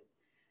I made it.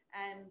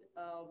 And,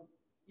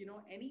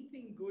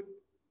 anything good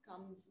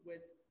comes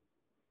with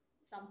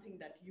something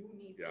that you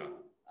need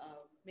to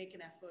make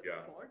an effort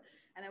for.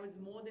 And I was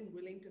more than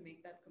willing to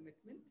make that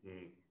commitment.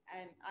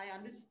 And I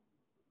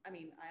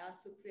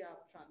asked Supriya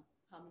upfront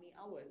how many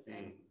hours.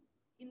 And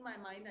in my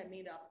mind, I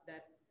made up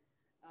that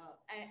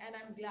and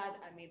I'm glad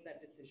I made that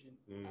decision.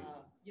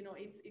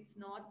 It's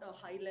not a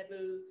high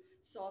level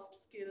soft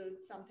skill,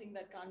 something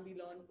that can't be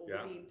learned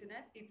over the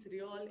internet. It's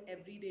real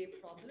everyday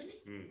problems,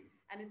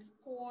 and it's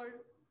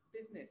core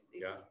business.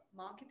 It's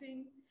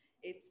marketing,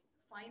 it's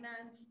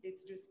finance,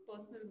 it's just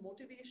personal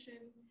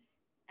motivation,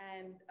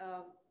 and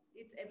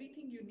it's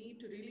everything you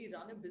need to really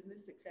run a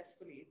business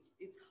successfully.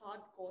 It's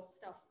hardcore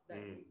stuff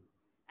that.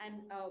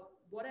 And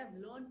what I've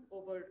learned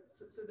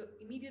so the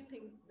immediate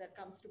thing that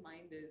comes to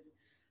mind is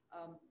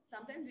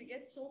sometimes we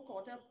get so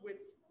caught up with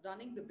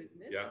running the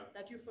business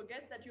that you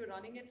forget that you're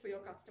running it for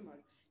your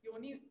customer. You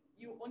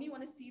only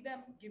want to see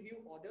them give you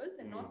orders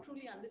and not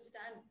truly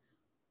understand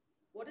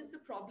what is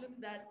the problem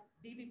that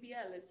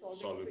BVPL is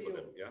solving for you.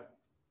 Them,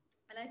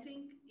 And I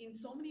think in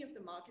so many of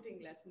the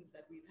marketing lessons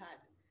that we've had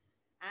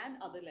and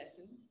other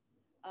lessons,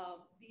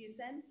 the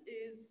essence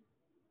is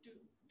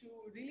to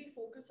really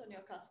focus on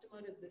your customer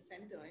as the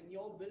center, and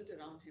you're built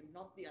around him,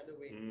 not the other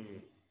way.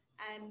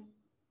 And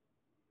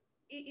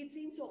it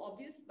seems so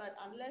obvious, but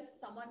unless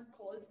someone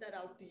calls that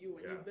out to you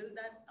and you build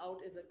that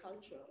out as a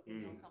culture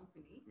in your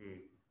company,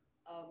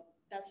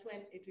 that's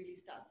when it really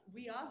starts.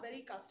 We are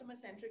very customer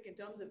centric in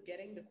terms of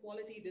getting the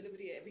quality,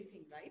 delivery,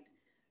 everything right,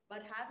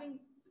 but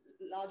having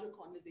larger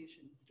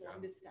conversations to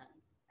understand.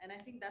 And I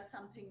think that's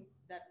something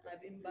that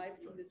I've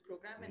imbibed from this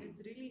program, and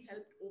it's really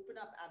helped open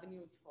up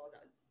avenues for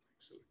us.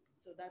 Excellent.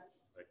 So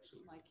that's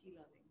Excellent. my key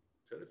learning.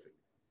 Terrific.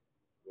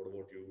 What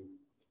about you,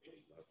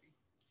 Bharathi?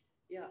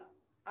 Yeah,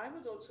 I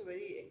was also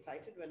very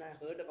excited when I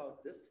heard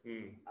about this.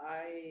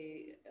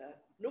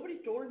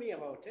 Nobody told me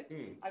about it.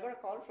 I got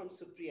a call from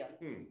Supriya.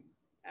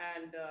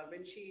 And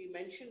when she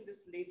mentioned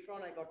this later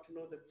on, I got to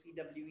know that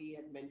CWE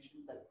had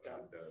mentioned that.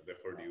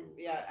 Referred you.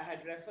 Yeah,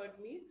 had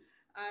referred me.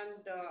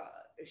 And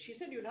she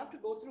said, you'll have to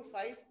go through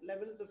 5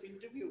 levels of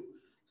interview.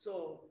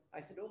 So I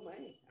said, oh my,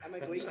 am I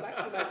going back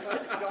to my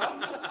first job?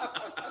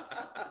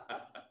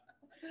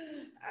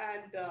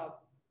 And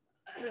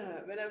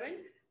when I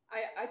went,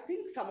 I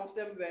think some of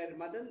them were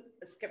Madan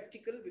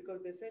skeptical,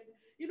 because they said,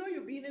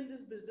 you've been in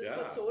this business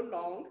for so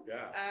long,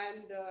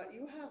 and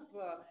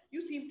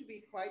you seem to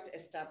be quite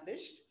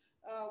established.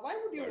 Why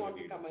would you want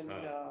to come and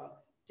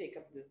take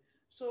up this?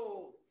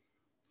 So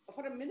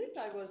for a minute,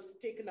 I was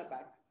taken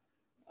aback.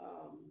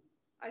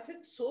 I said,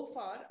 so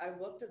far, I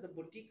worked as a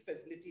boutique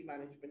facility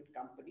management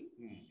company,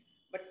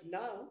 but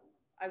now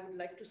I would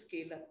like to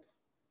scale up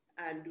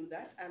and do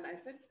that. And I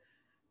said,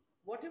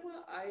 whatever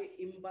I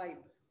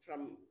imbibe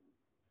from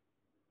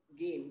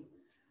game,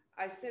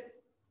 I said,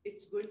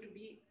 it's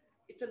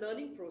a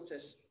learning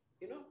process,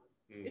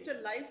 It's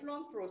a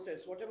lifelong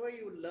process. Whatever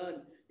you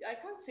learn, I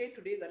can't say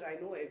today that I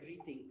know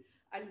everything.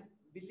 And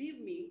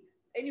believe me,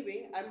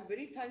 anyway, I'm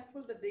very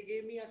thankful that they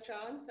gave me a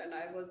chance and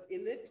I was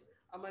in it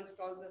amongst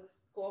all the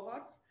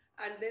cohorts.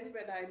 And then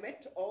when I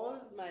met all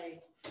my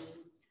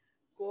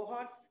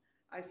cohorts,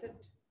 I said,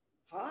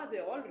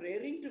 they're all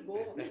raring to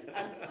go.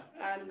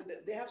 and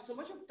they have so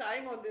much of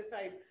time on their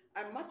side.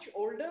 I'm much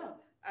older.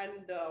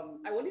 And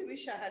I only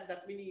wish I had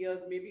that many years,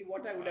 maybe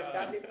what I would have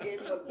done if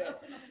game was there.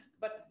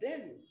 But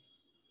then,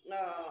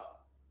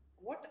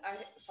 what I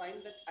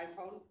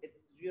found it's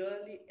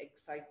really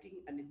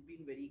exciting, and it's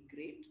been very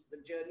great, the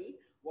journey,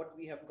 what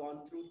we have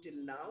gone through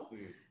till now.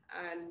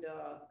 And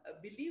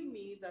believe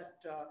me that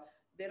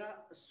there are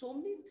so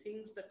many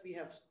things that we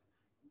have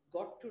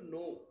got to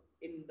know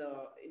in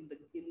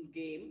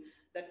game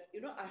that,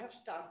 I have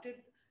started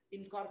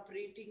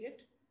incorporating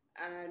it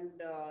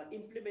and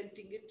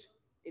implementing it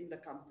in the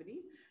company.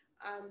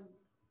 And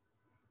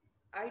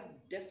I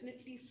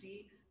definitely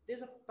see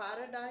there's a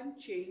paradigm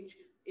change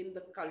in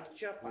the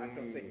culture part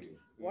of it,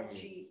 what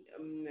she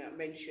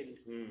mentioned.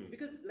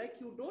 Because like,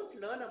 you don't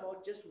learn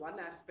about just one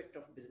aspect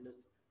of business.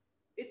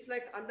 It's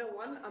like under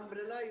one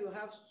umbrella, you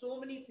have so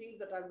many things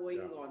that are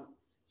going on.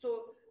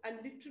 So, and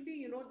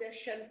literally, they're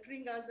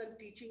sheltering us and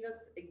teaching us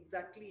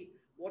exactly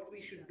what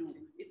we should do.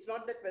 It's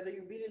not that whether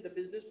you've been in the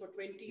business for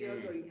 20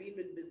 years or you've been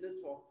in business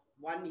for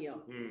 1 year.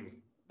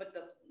 But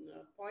the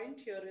point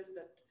here is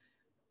that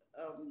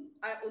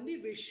I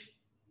only wish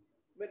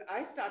when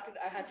I started,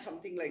 I had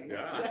something like this.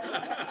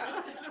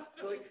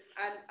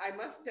 And I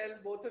must tell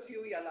both of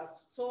you, y'all are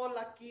so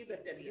lucky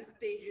that at this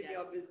stage in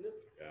your business,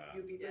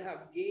 you people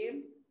have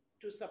game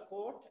to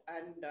support.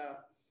 And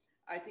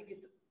I think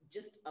it's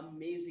just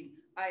amazing.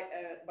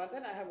 But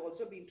then I have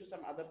also been to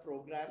some other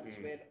programs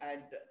where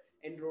I'd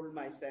enrolled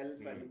myself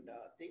and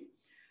thing.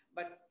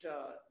 But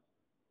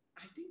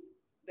I think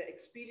the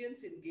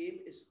experience in game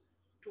is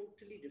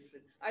totally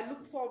different. I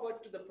look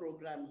forward to the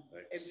program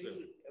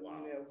every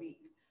week.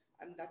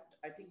 And that,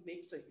 I think,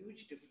 makes a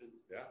huge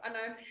difference. And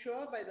I'm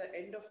sure by the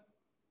end of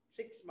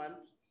 6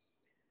 months,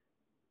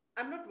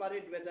 I'm not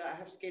worried whether I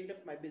have scaled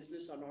up my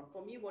business or not.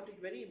 For me, what is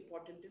very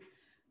important is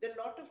there are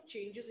a lot of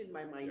changes in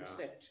my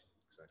mindset.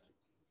 Exactly.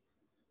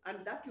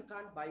 And that you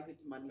can't buy with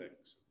money.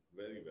 Thanks.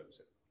 Very well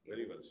said.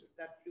 Very well said.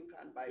 That you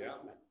can't buy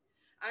with money.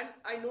 And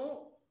I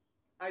know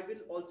I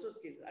will also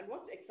scale. And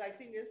what's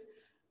exciting is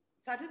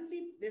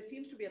suddenly there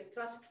seems to be a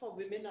thrust for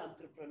women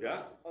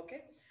entrepreneurs.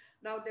 Okay.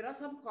 Now there are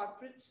some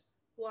corporates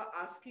who are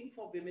asking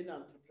for women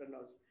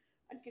entrepreneurs.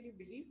 And can you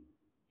believe?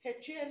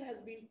 HAL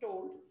has been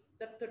told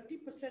that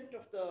 30%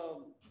 of the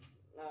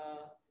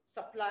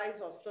supplies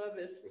or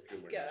service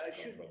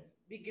should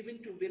be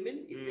given to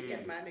women if they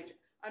can manage.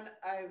 And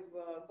I've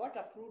got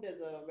approved as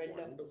a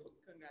vendor. Wonderful.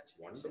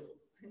 Congratulations.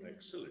 Wonderful.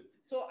 Excellent.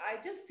 So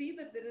I just see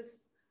that there is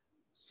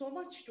so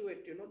much to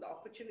it. The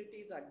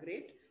opportunities are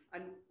great.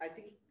 And I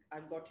think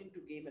I've got into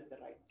game at the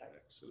right time.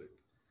 Excellent.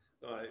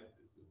 No,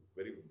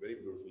 very, very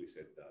beautifully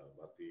said,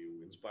 Bharathi.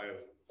 You inspire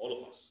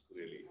all of us,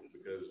 really,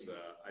 because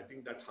I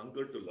think that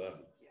hunger to learn.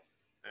 Yes.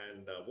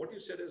 And what you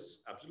said is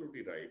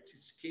absolutely right.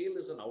 Scale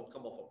is an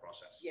outcome of a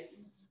process. Yes.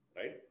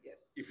 Right? Yes.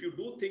 If you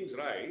do things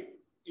right,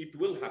 it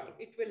will happen.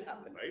 It will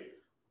happen. Right?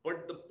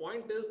 But the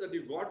point is that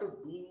you got to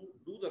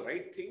do the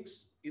right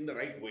things in the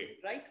right way.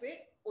 Right way,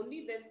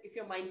 only then if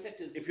your mindset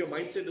is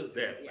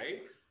there,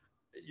 right?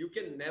 You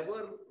can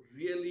never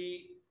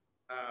really,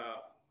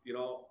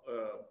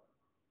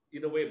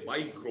 in a way,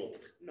 buy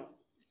growth. No.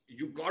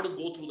 You got to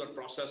go through that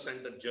process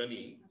and the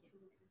journey,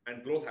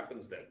 and growth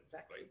happens then,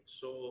 exactly. Right?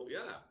 So,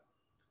 yeah.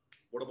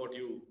 What about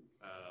you,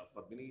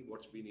 Padmini?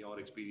 What's been your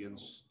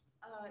experience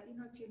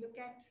If you look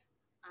at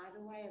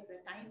ROI as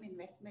a time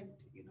investment,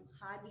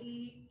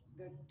 hardly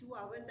the 2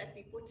 hours that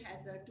we put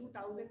has a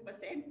 2000%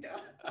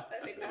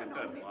 return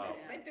on Wow.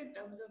 investment in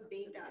terms of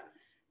data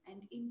and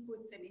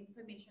inputs and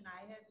information.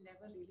 I have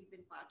never really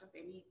been part of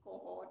any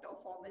cohort or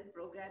formal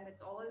program.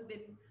 It's all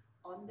been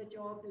on the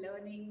job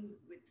learning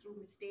through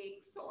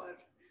mistakes or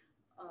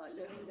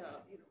learning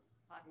the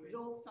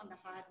ropes on the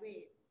hard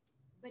way.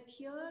 But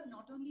here,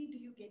 not only do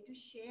you get to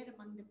share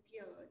among the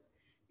peers,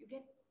 you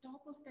get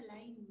top of the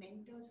line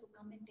mentors who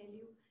come and tell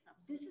you,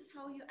 this is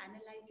how you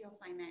analyze your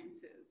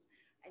finances.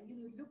 And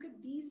look at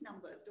these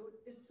numbers.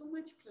 There's so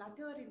much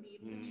clutter in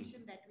the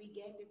information that we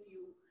get if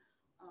you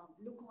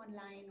look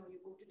online or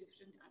you go to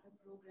different other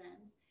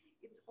programs.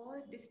 It's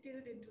all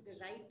distilled into the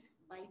right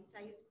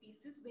bite-sized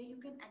pieces where you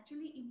can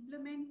actually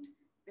implement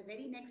the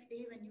very next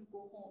day when you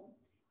go home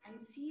and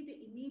see the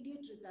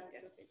immediate results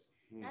of it.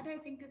 That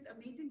I think is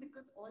amazing,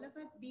 because all of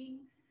us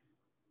being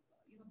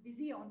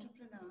busy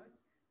entrepreneurs,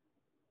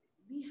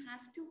 we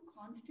have to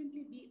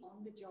constantly be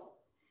on the job.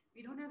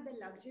 We don't have the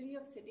luxury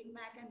of sitting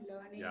back and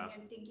learning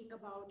and thinking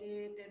about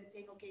it and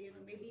saying, okay,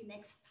 maybe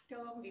next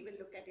term we will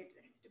look at it.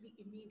 It has to be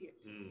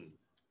immediate.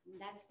 And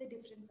that's the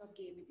difference of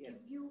game. It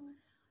gives you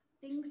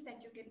things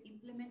that you can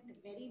implement the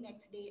very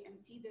next day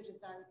and see the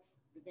results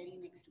the very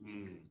next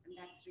week. And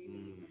that's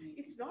really amazing.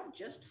 It's not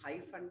just high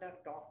funder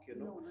talk,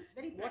 No, it's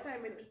very What practical.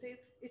 I meant to say,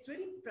 it's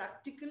very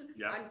practical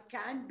and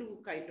can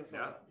do kind of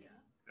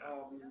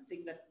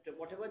thing, that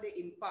whatever they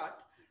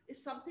impart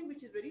is something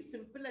which is very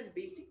simple and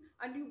basic.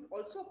 And you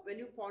also, when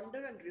you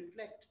ponder and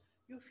reflect,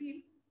 you feel,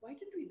 why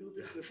didn't we do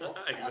this before?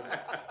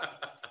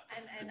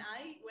 And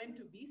I went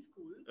to B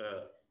school,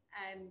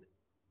 and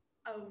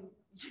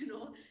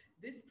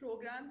this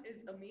program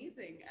is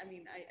amazing. I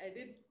mean, I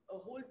did a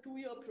whole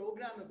 2-year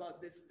program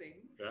about this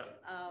thing.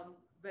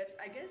 But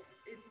I guess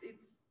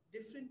it's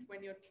different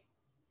when you're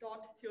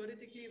taught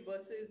theoretically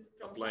versus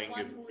from Applying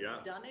someone it,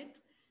 who's done it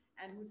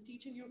and who's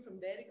teaching you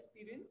from their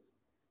experience.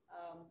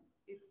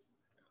 It's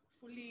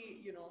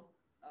fully,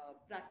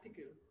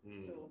 practical.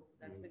 So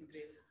that's been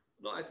great.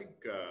 No, I think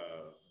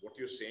what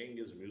you're saying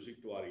is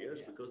music to our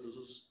ears, because this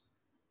is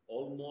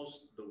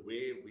almost the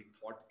way we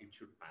thought it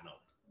should pan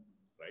out,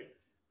 right?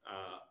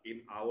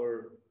 In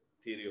our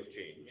theory of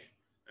change.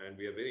 And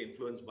we are very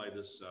influenced by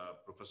this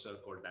professor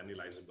called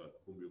Daniel Eisenberg,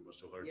 whom you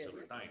must have heard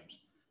several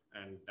times.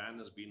 And Dan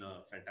has been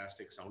a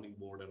fantastic sounding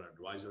board and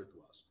advisor to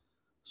us.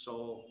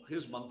 So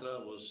his mantra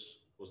was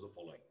the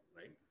following,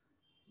 right?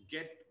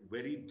 Get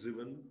very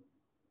driven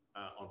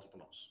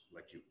entrepreneurs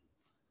like you.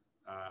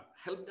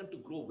 Help them to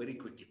grow very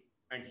quickly.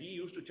 And he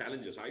used to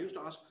challenge us. I used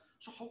to ask,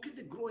 so how can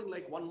they grow in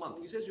like 1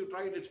 month? He says, you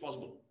try it, it's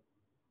possible,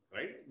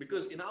 right?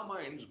 Because in our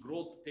minds,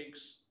 growth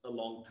takes a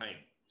long time.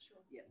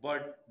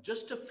 But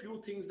just a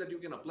few things that you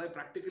can apply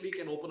practically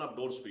can open up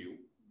doors for you,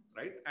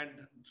 right? And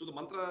so the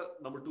mantra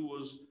number 2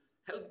 was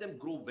help them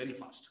grow very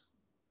fast,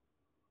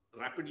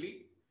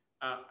 rapidly,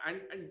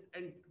 and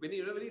in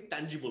a very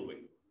tangible way,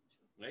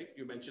 right?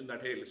 You mentioned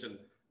that, hey, listen,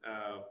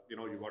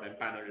 you got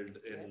empaneled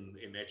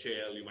in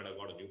HAL, you might have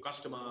got a new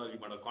customer, you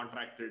might have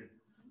contracted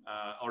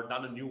or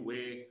done a new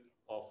way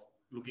of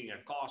looking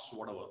at costs,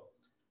 whatever.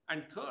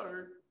 And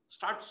third,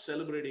 start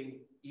celebrating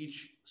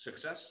each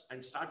success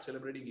and start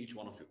celebrating each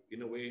one of you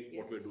in a way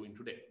what we're doing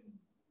today,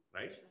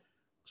 right?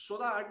 So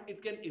that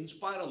it can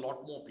inspire a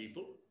lot more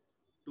people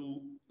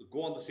to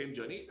go on the same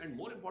journey. And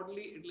more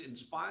importantly, it will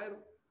inspire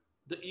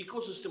the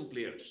ecosystem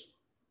players.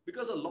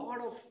 Because a lot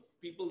of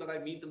people that I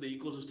meet in the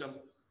ecosystem,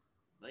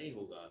 nahi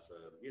hoga,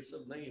 sir. Ye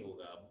sab nahi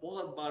hoga.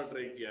 Bahut baar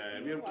try kiya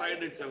hai. We have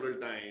tried it several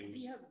times.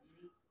 We have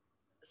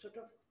sort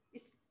of,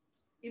 it's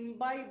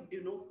imbibed,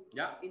 in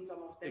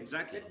some of them.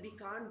 Exactly. That we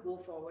can't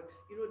go forward.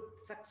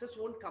 Success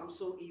won't come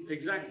so easily.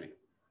 Exactly.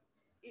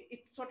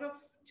 It's sort of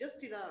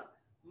just in our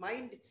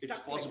mind, it's stuck. It's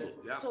possible,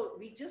 like that. So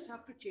we just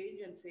have to change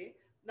and say,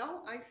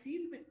 now I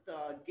feel with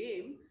the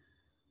game,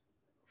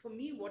 for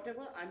me,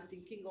 whatever I'm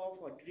thinking of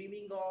or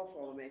dreaming of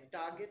or my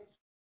targets,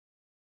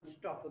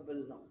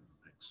 unstoppable now.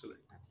 Excellent.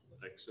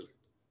 Excellent.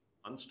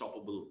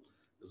 Unstoppable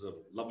is a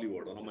lovely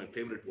word, one of my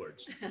favorite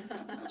words.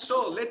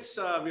 So let's,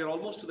 we are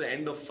almost to the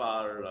end of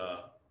our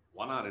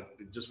 1 hour.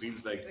 It just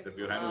feels like that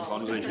we're having a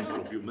conversation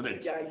for a few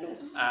minutes. Yeah, I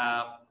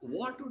know.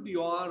 What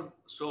would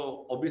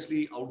so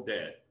obviously out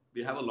there,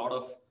 we have a lot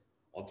of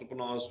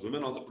entrepreneurs,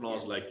 women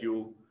entrepreneurs like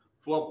you,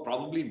 who have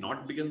probably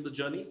not begun the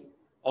journey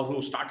or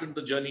who started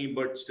the journey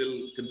but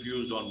still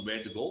confused on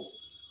where to go.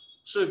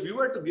 So if you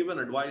were to give an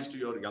advice to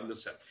your younger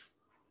self,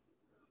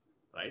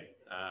 right?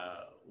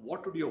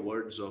 What would your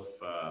words of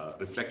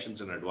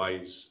reflections and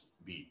advice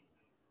be?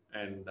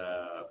 And,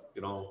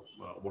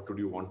 what would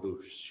you want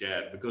to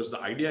share? Because the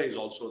idea is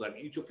also that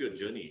each of your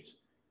journeys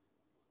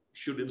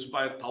should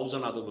inspire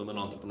 1,000 other women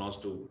entrepreneurs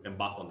to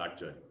embark on that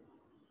journey.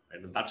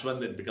 And that's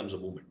when it becomes a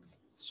movement.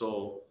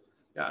 So,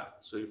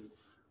 So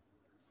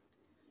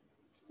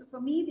for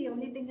me, the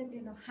only thing is,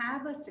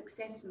 have a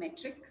success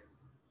metric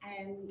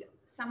and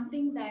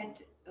something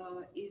that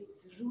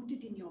is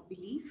rooted in your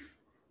belief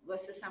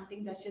versus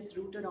something that's just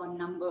rooted on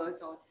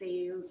numbers or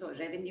sales or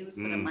revenues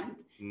for a month,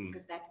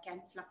 because that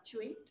can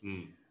fluctuate.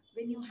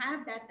 When you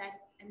have that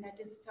and that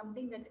is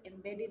something that's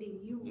embedded in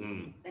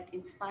you, that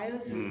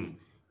inspires you,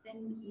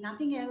 then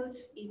nothing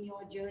else in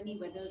your journey,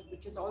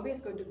 which is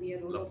always going to be a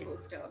roller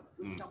coaster,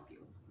 will stop you.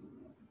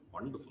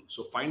 Wonderful.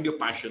 So find your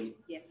passion,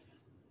 Yes,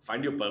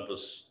 find your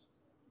purpose,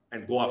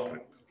 and go after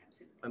it.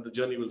 absolutely. And the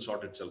journey will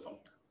sort itself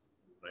out.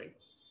 Right?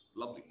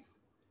 Lovely.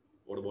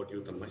 What about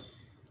you, Thanmai?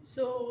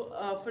 So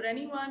for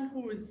anyone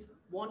who is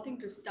wanting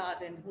to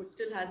start and who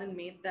still hasn't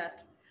made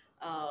that,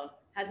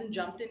 hasn't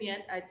jumped in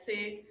yet, I'd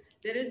say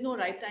there is no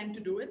right time to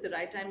do it. The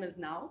right time is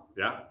now.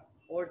 Yeah.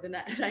 Or the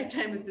right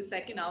time is the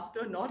second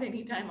after, not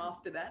any time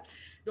after that.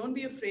 Don't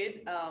be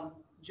afraid,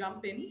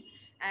 jump in.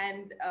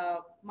 And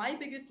my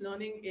biggest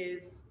learning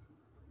is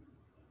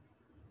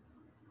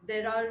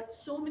there are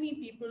so many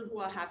people who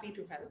are happy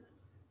to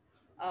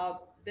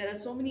help. There are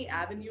so many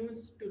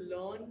avenues to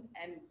learn,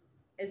 and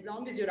as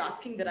long as you're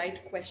asking the right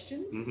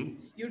questions,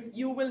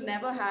 you will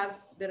never have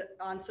the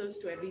answers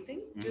to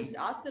everything. Just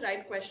ask the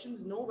right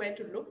questions, know where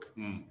to look.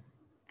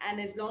 And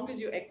as long as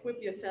you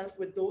equip yourself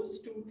with those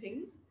two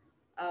things,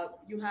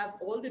 you have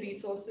all the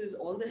resources,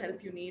 all the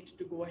help you need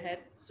to go ahead.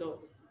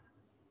 So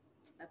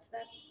that's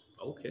that.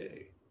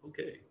 Okay.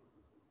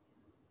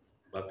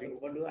 So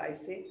what do I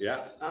say?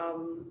 Yeah.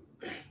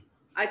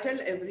 I tell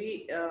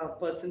every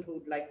person who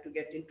would like to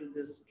get into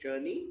this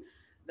journey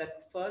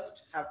that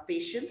first have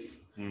patience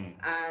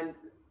and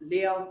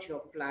lay out your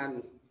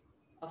plan,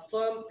 a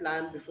firm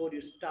plan before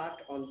you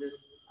start on this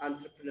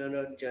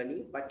entrepreneurial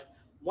journey. But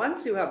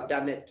once you have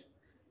done it,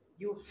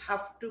 you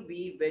have to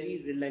be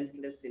very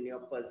relentless in your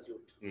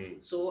pursuit.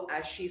 So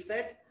as she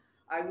said,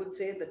 I would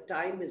say the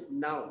time is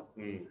now.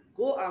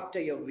 Go after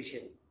your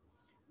vision.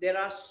 There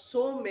are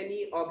so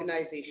many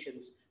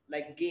organizations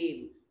like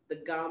GAME, the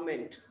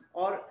government,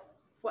 or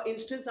for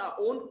instance, our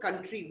own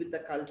country with the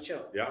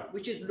culture,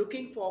 which is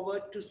looking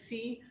forward to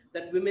see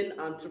that women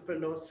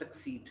entrepreneurs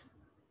succeed.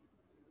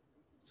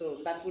 So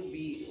that would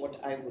be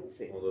what I would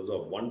say. Those are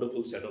a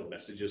wonderful set of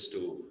messages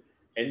to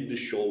end the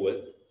show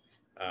with.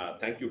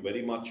 Thank you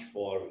very much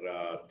for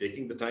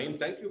taking the time.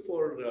 Thank you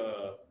for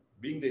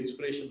being the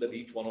inspiration that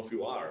each one of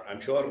you are.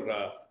 I'm sure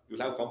you'll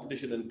have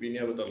competition in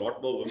Pune with a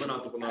lot more women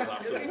entrepreneurs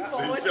after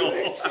the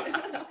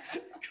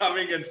show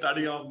coming and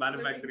starting off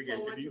manufacturing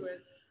entities.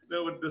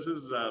 No, but this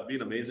has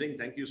been amazing.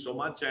 Thank you so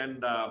much.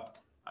 And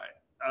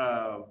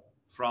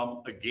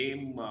from a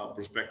game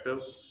perspective,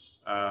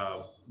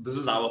 this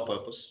is our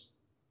purpose,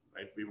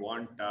 right? We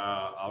want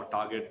our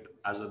target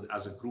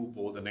as a group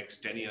over the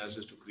next 10 years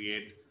is to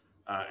create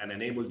and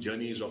enable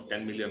journeys of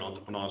 10 million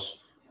entrepreneurs,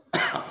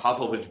 half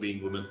of which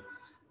being women.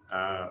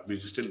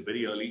 Which is still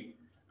very early.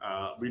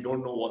 We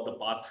don't know what the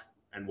path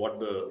and what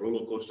the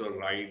roller coaster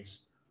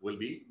rides will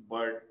be,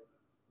 but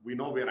we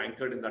know we're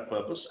anchored in that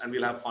purpose, and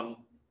we'll have fun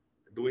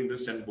doing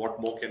this. And what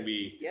more can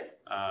we,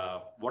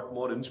 what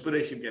more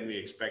inspiration can we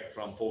expect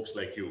from folks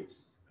like you?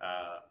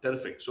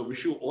 Terrific. So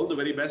wish you all the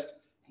very best.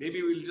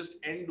 Maybe we'll just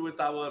end with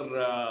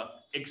our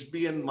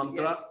XBN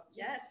mantra.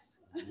 Yes.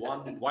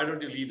 Why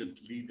don't you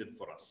lead it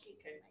for us?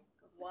 Okay.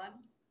 1,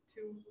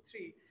 2,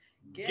 3.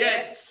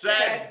 Get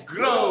set,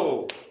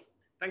 grow.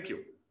 Thank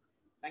you.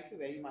 Thank you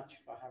very much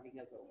for having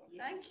us over.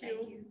 Thank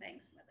you.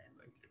 Thanks, Mother.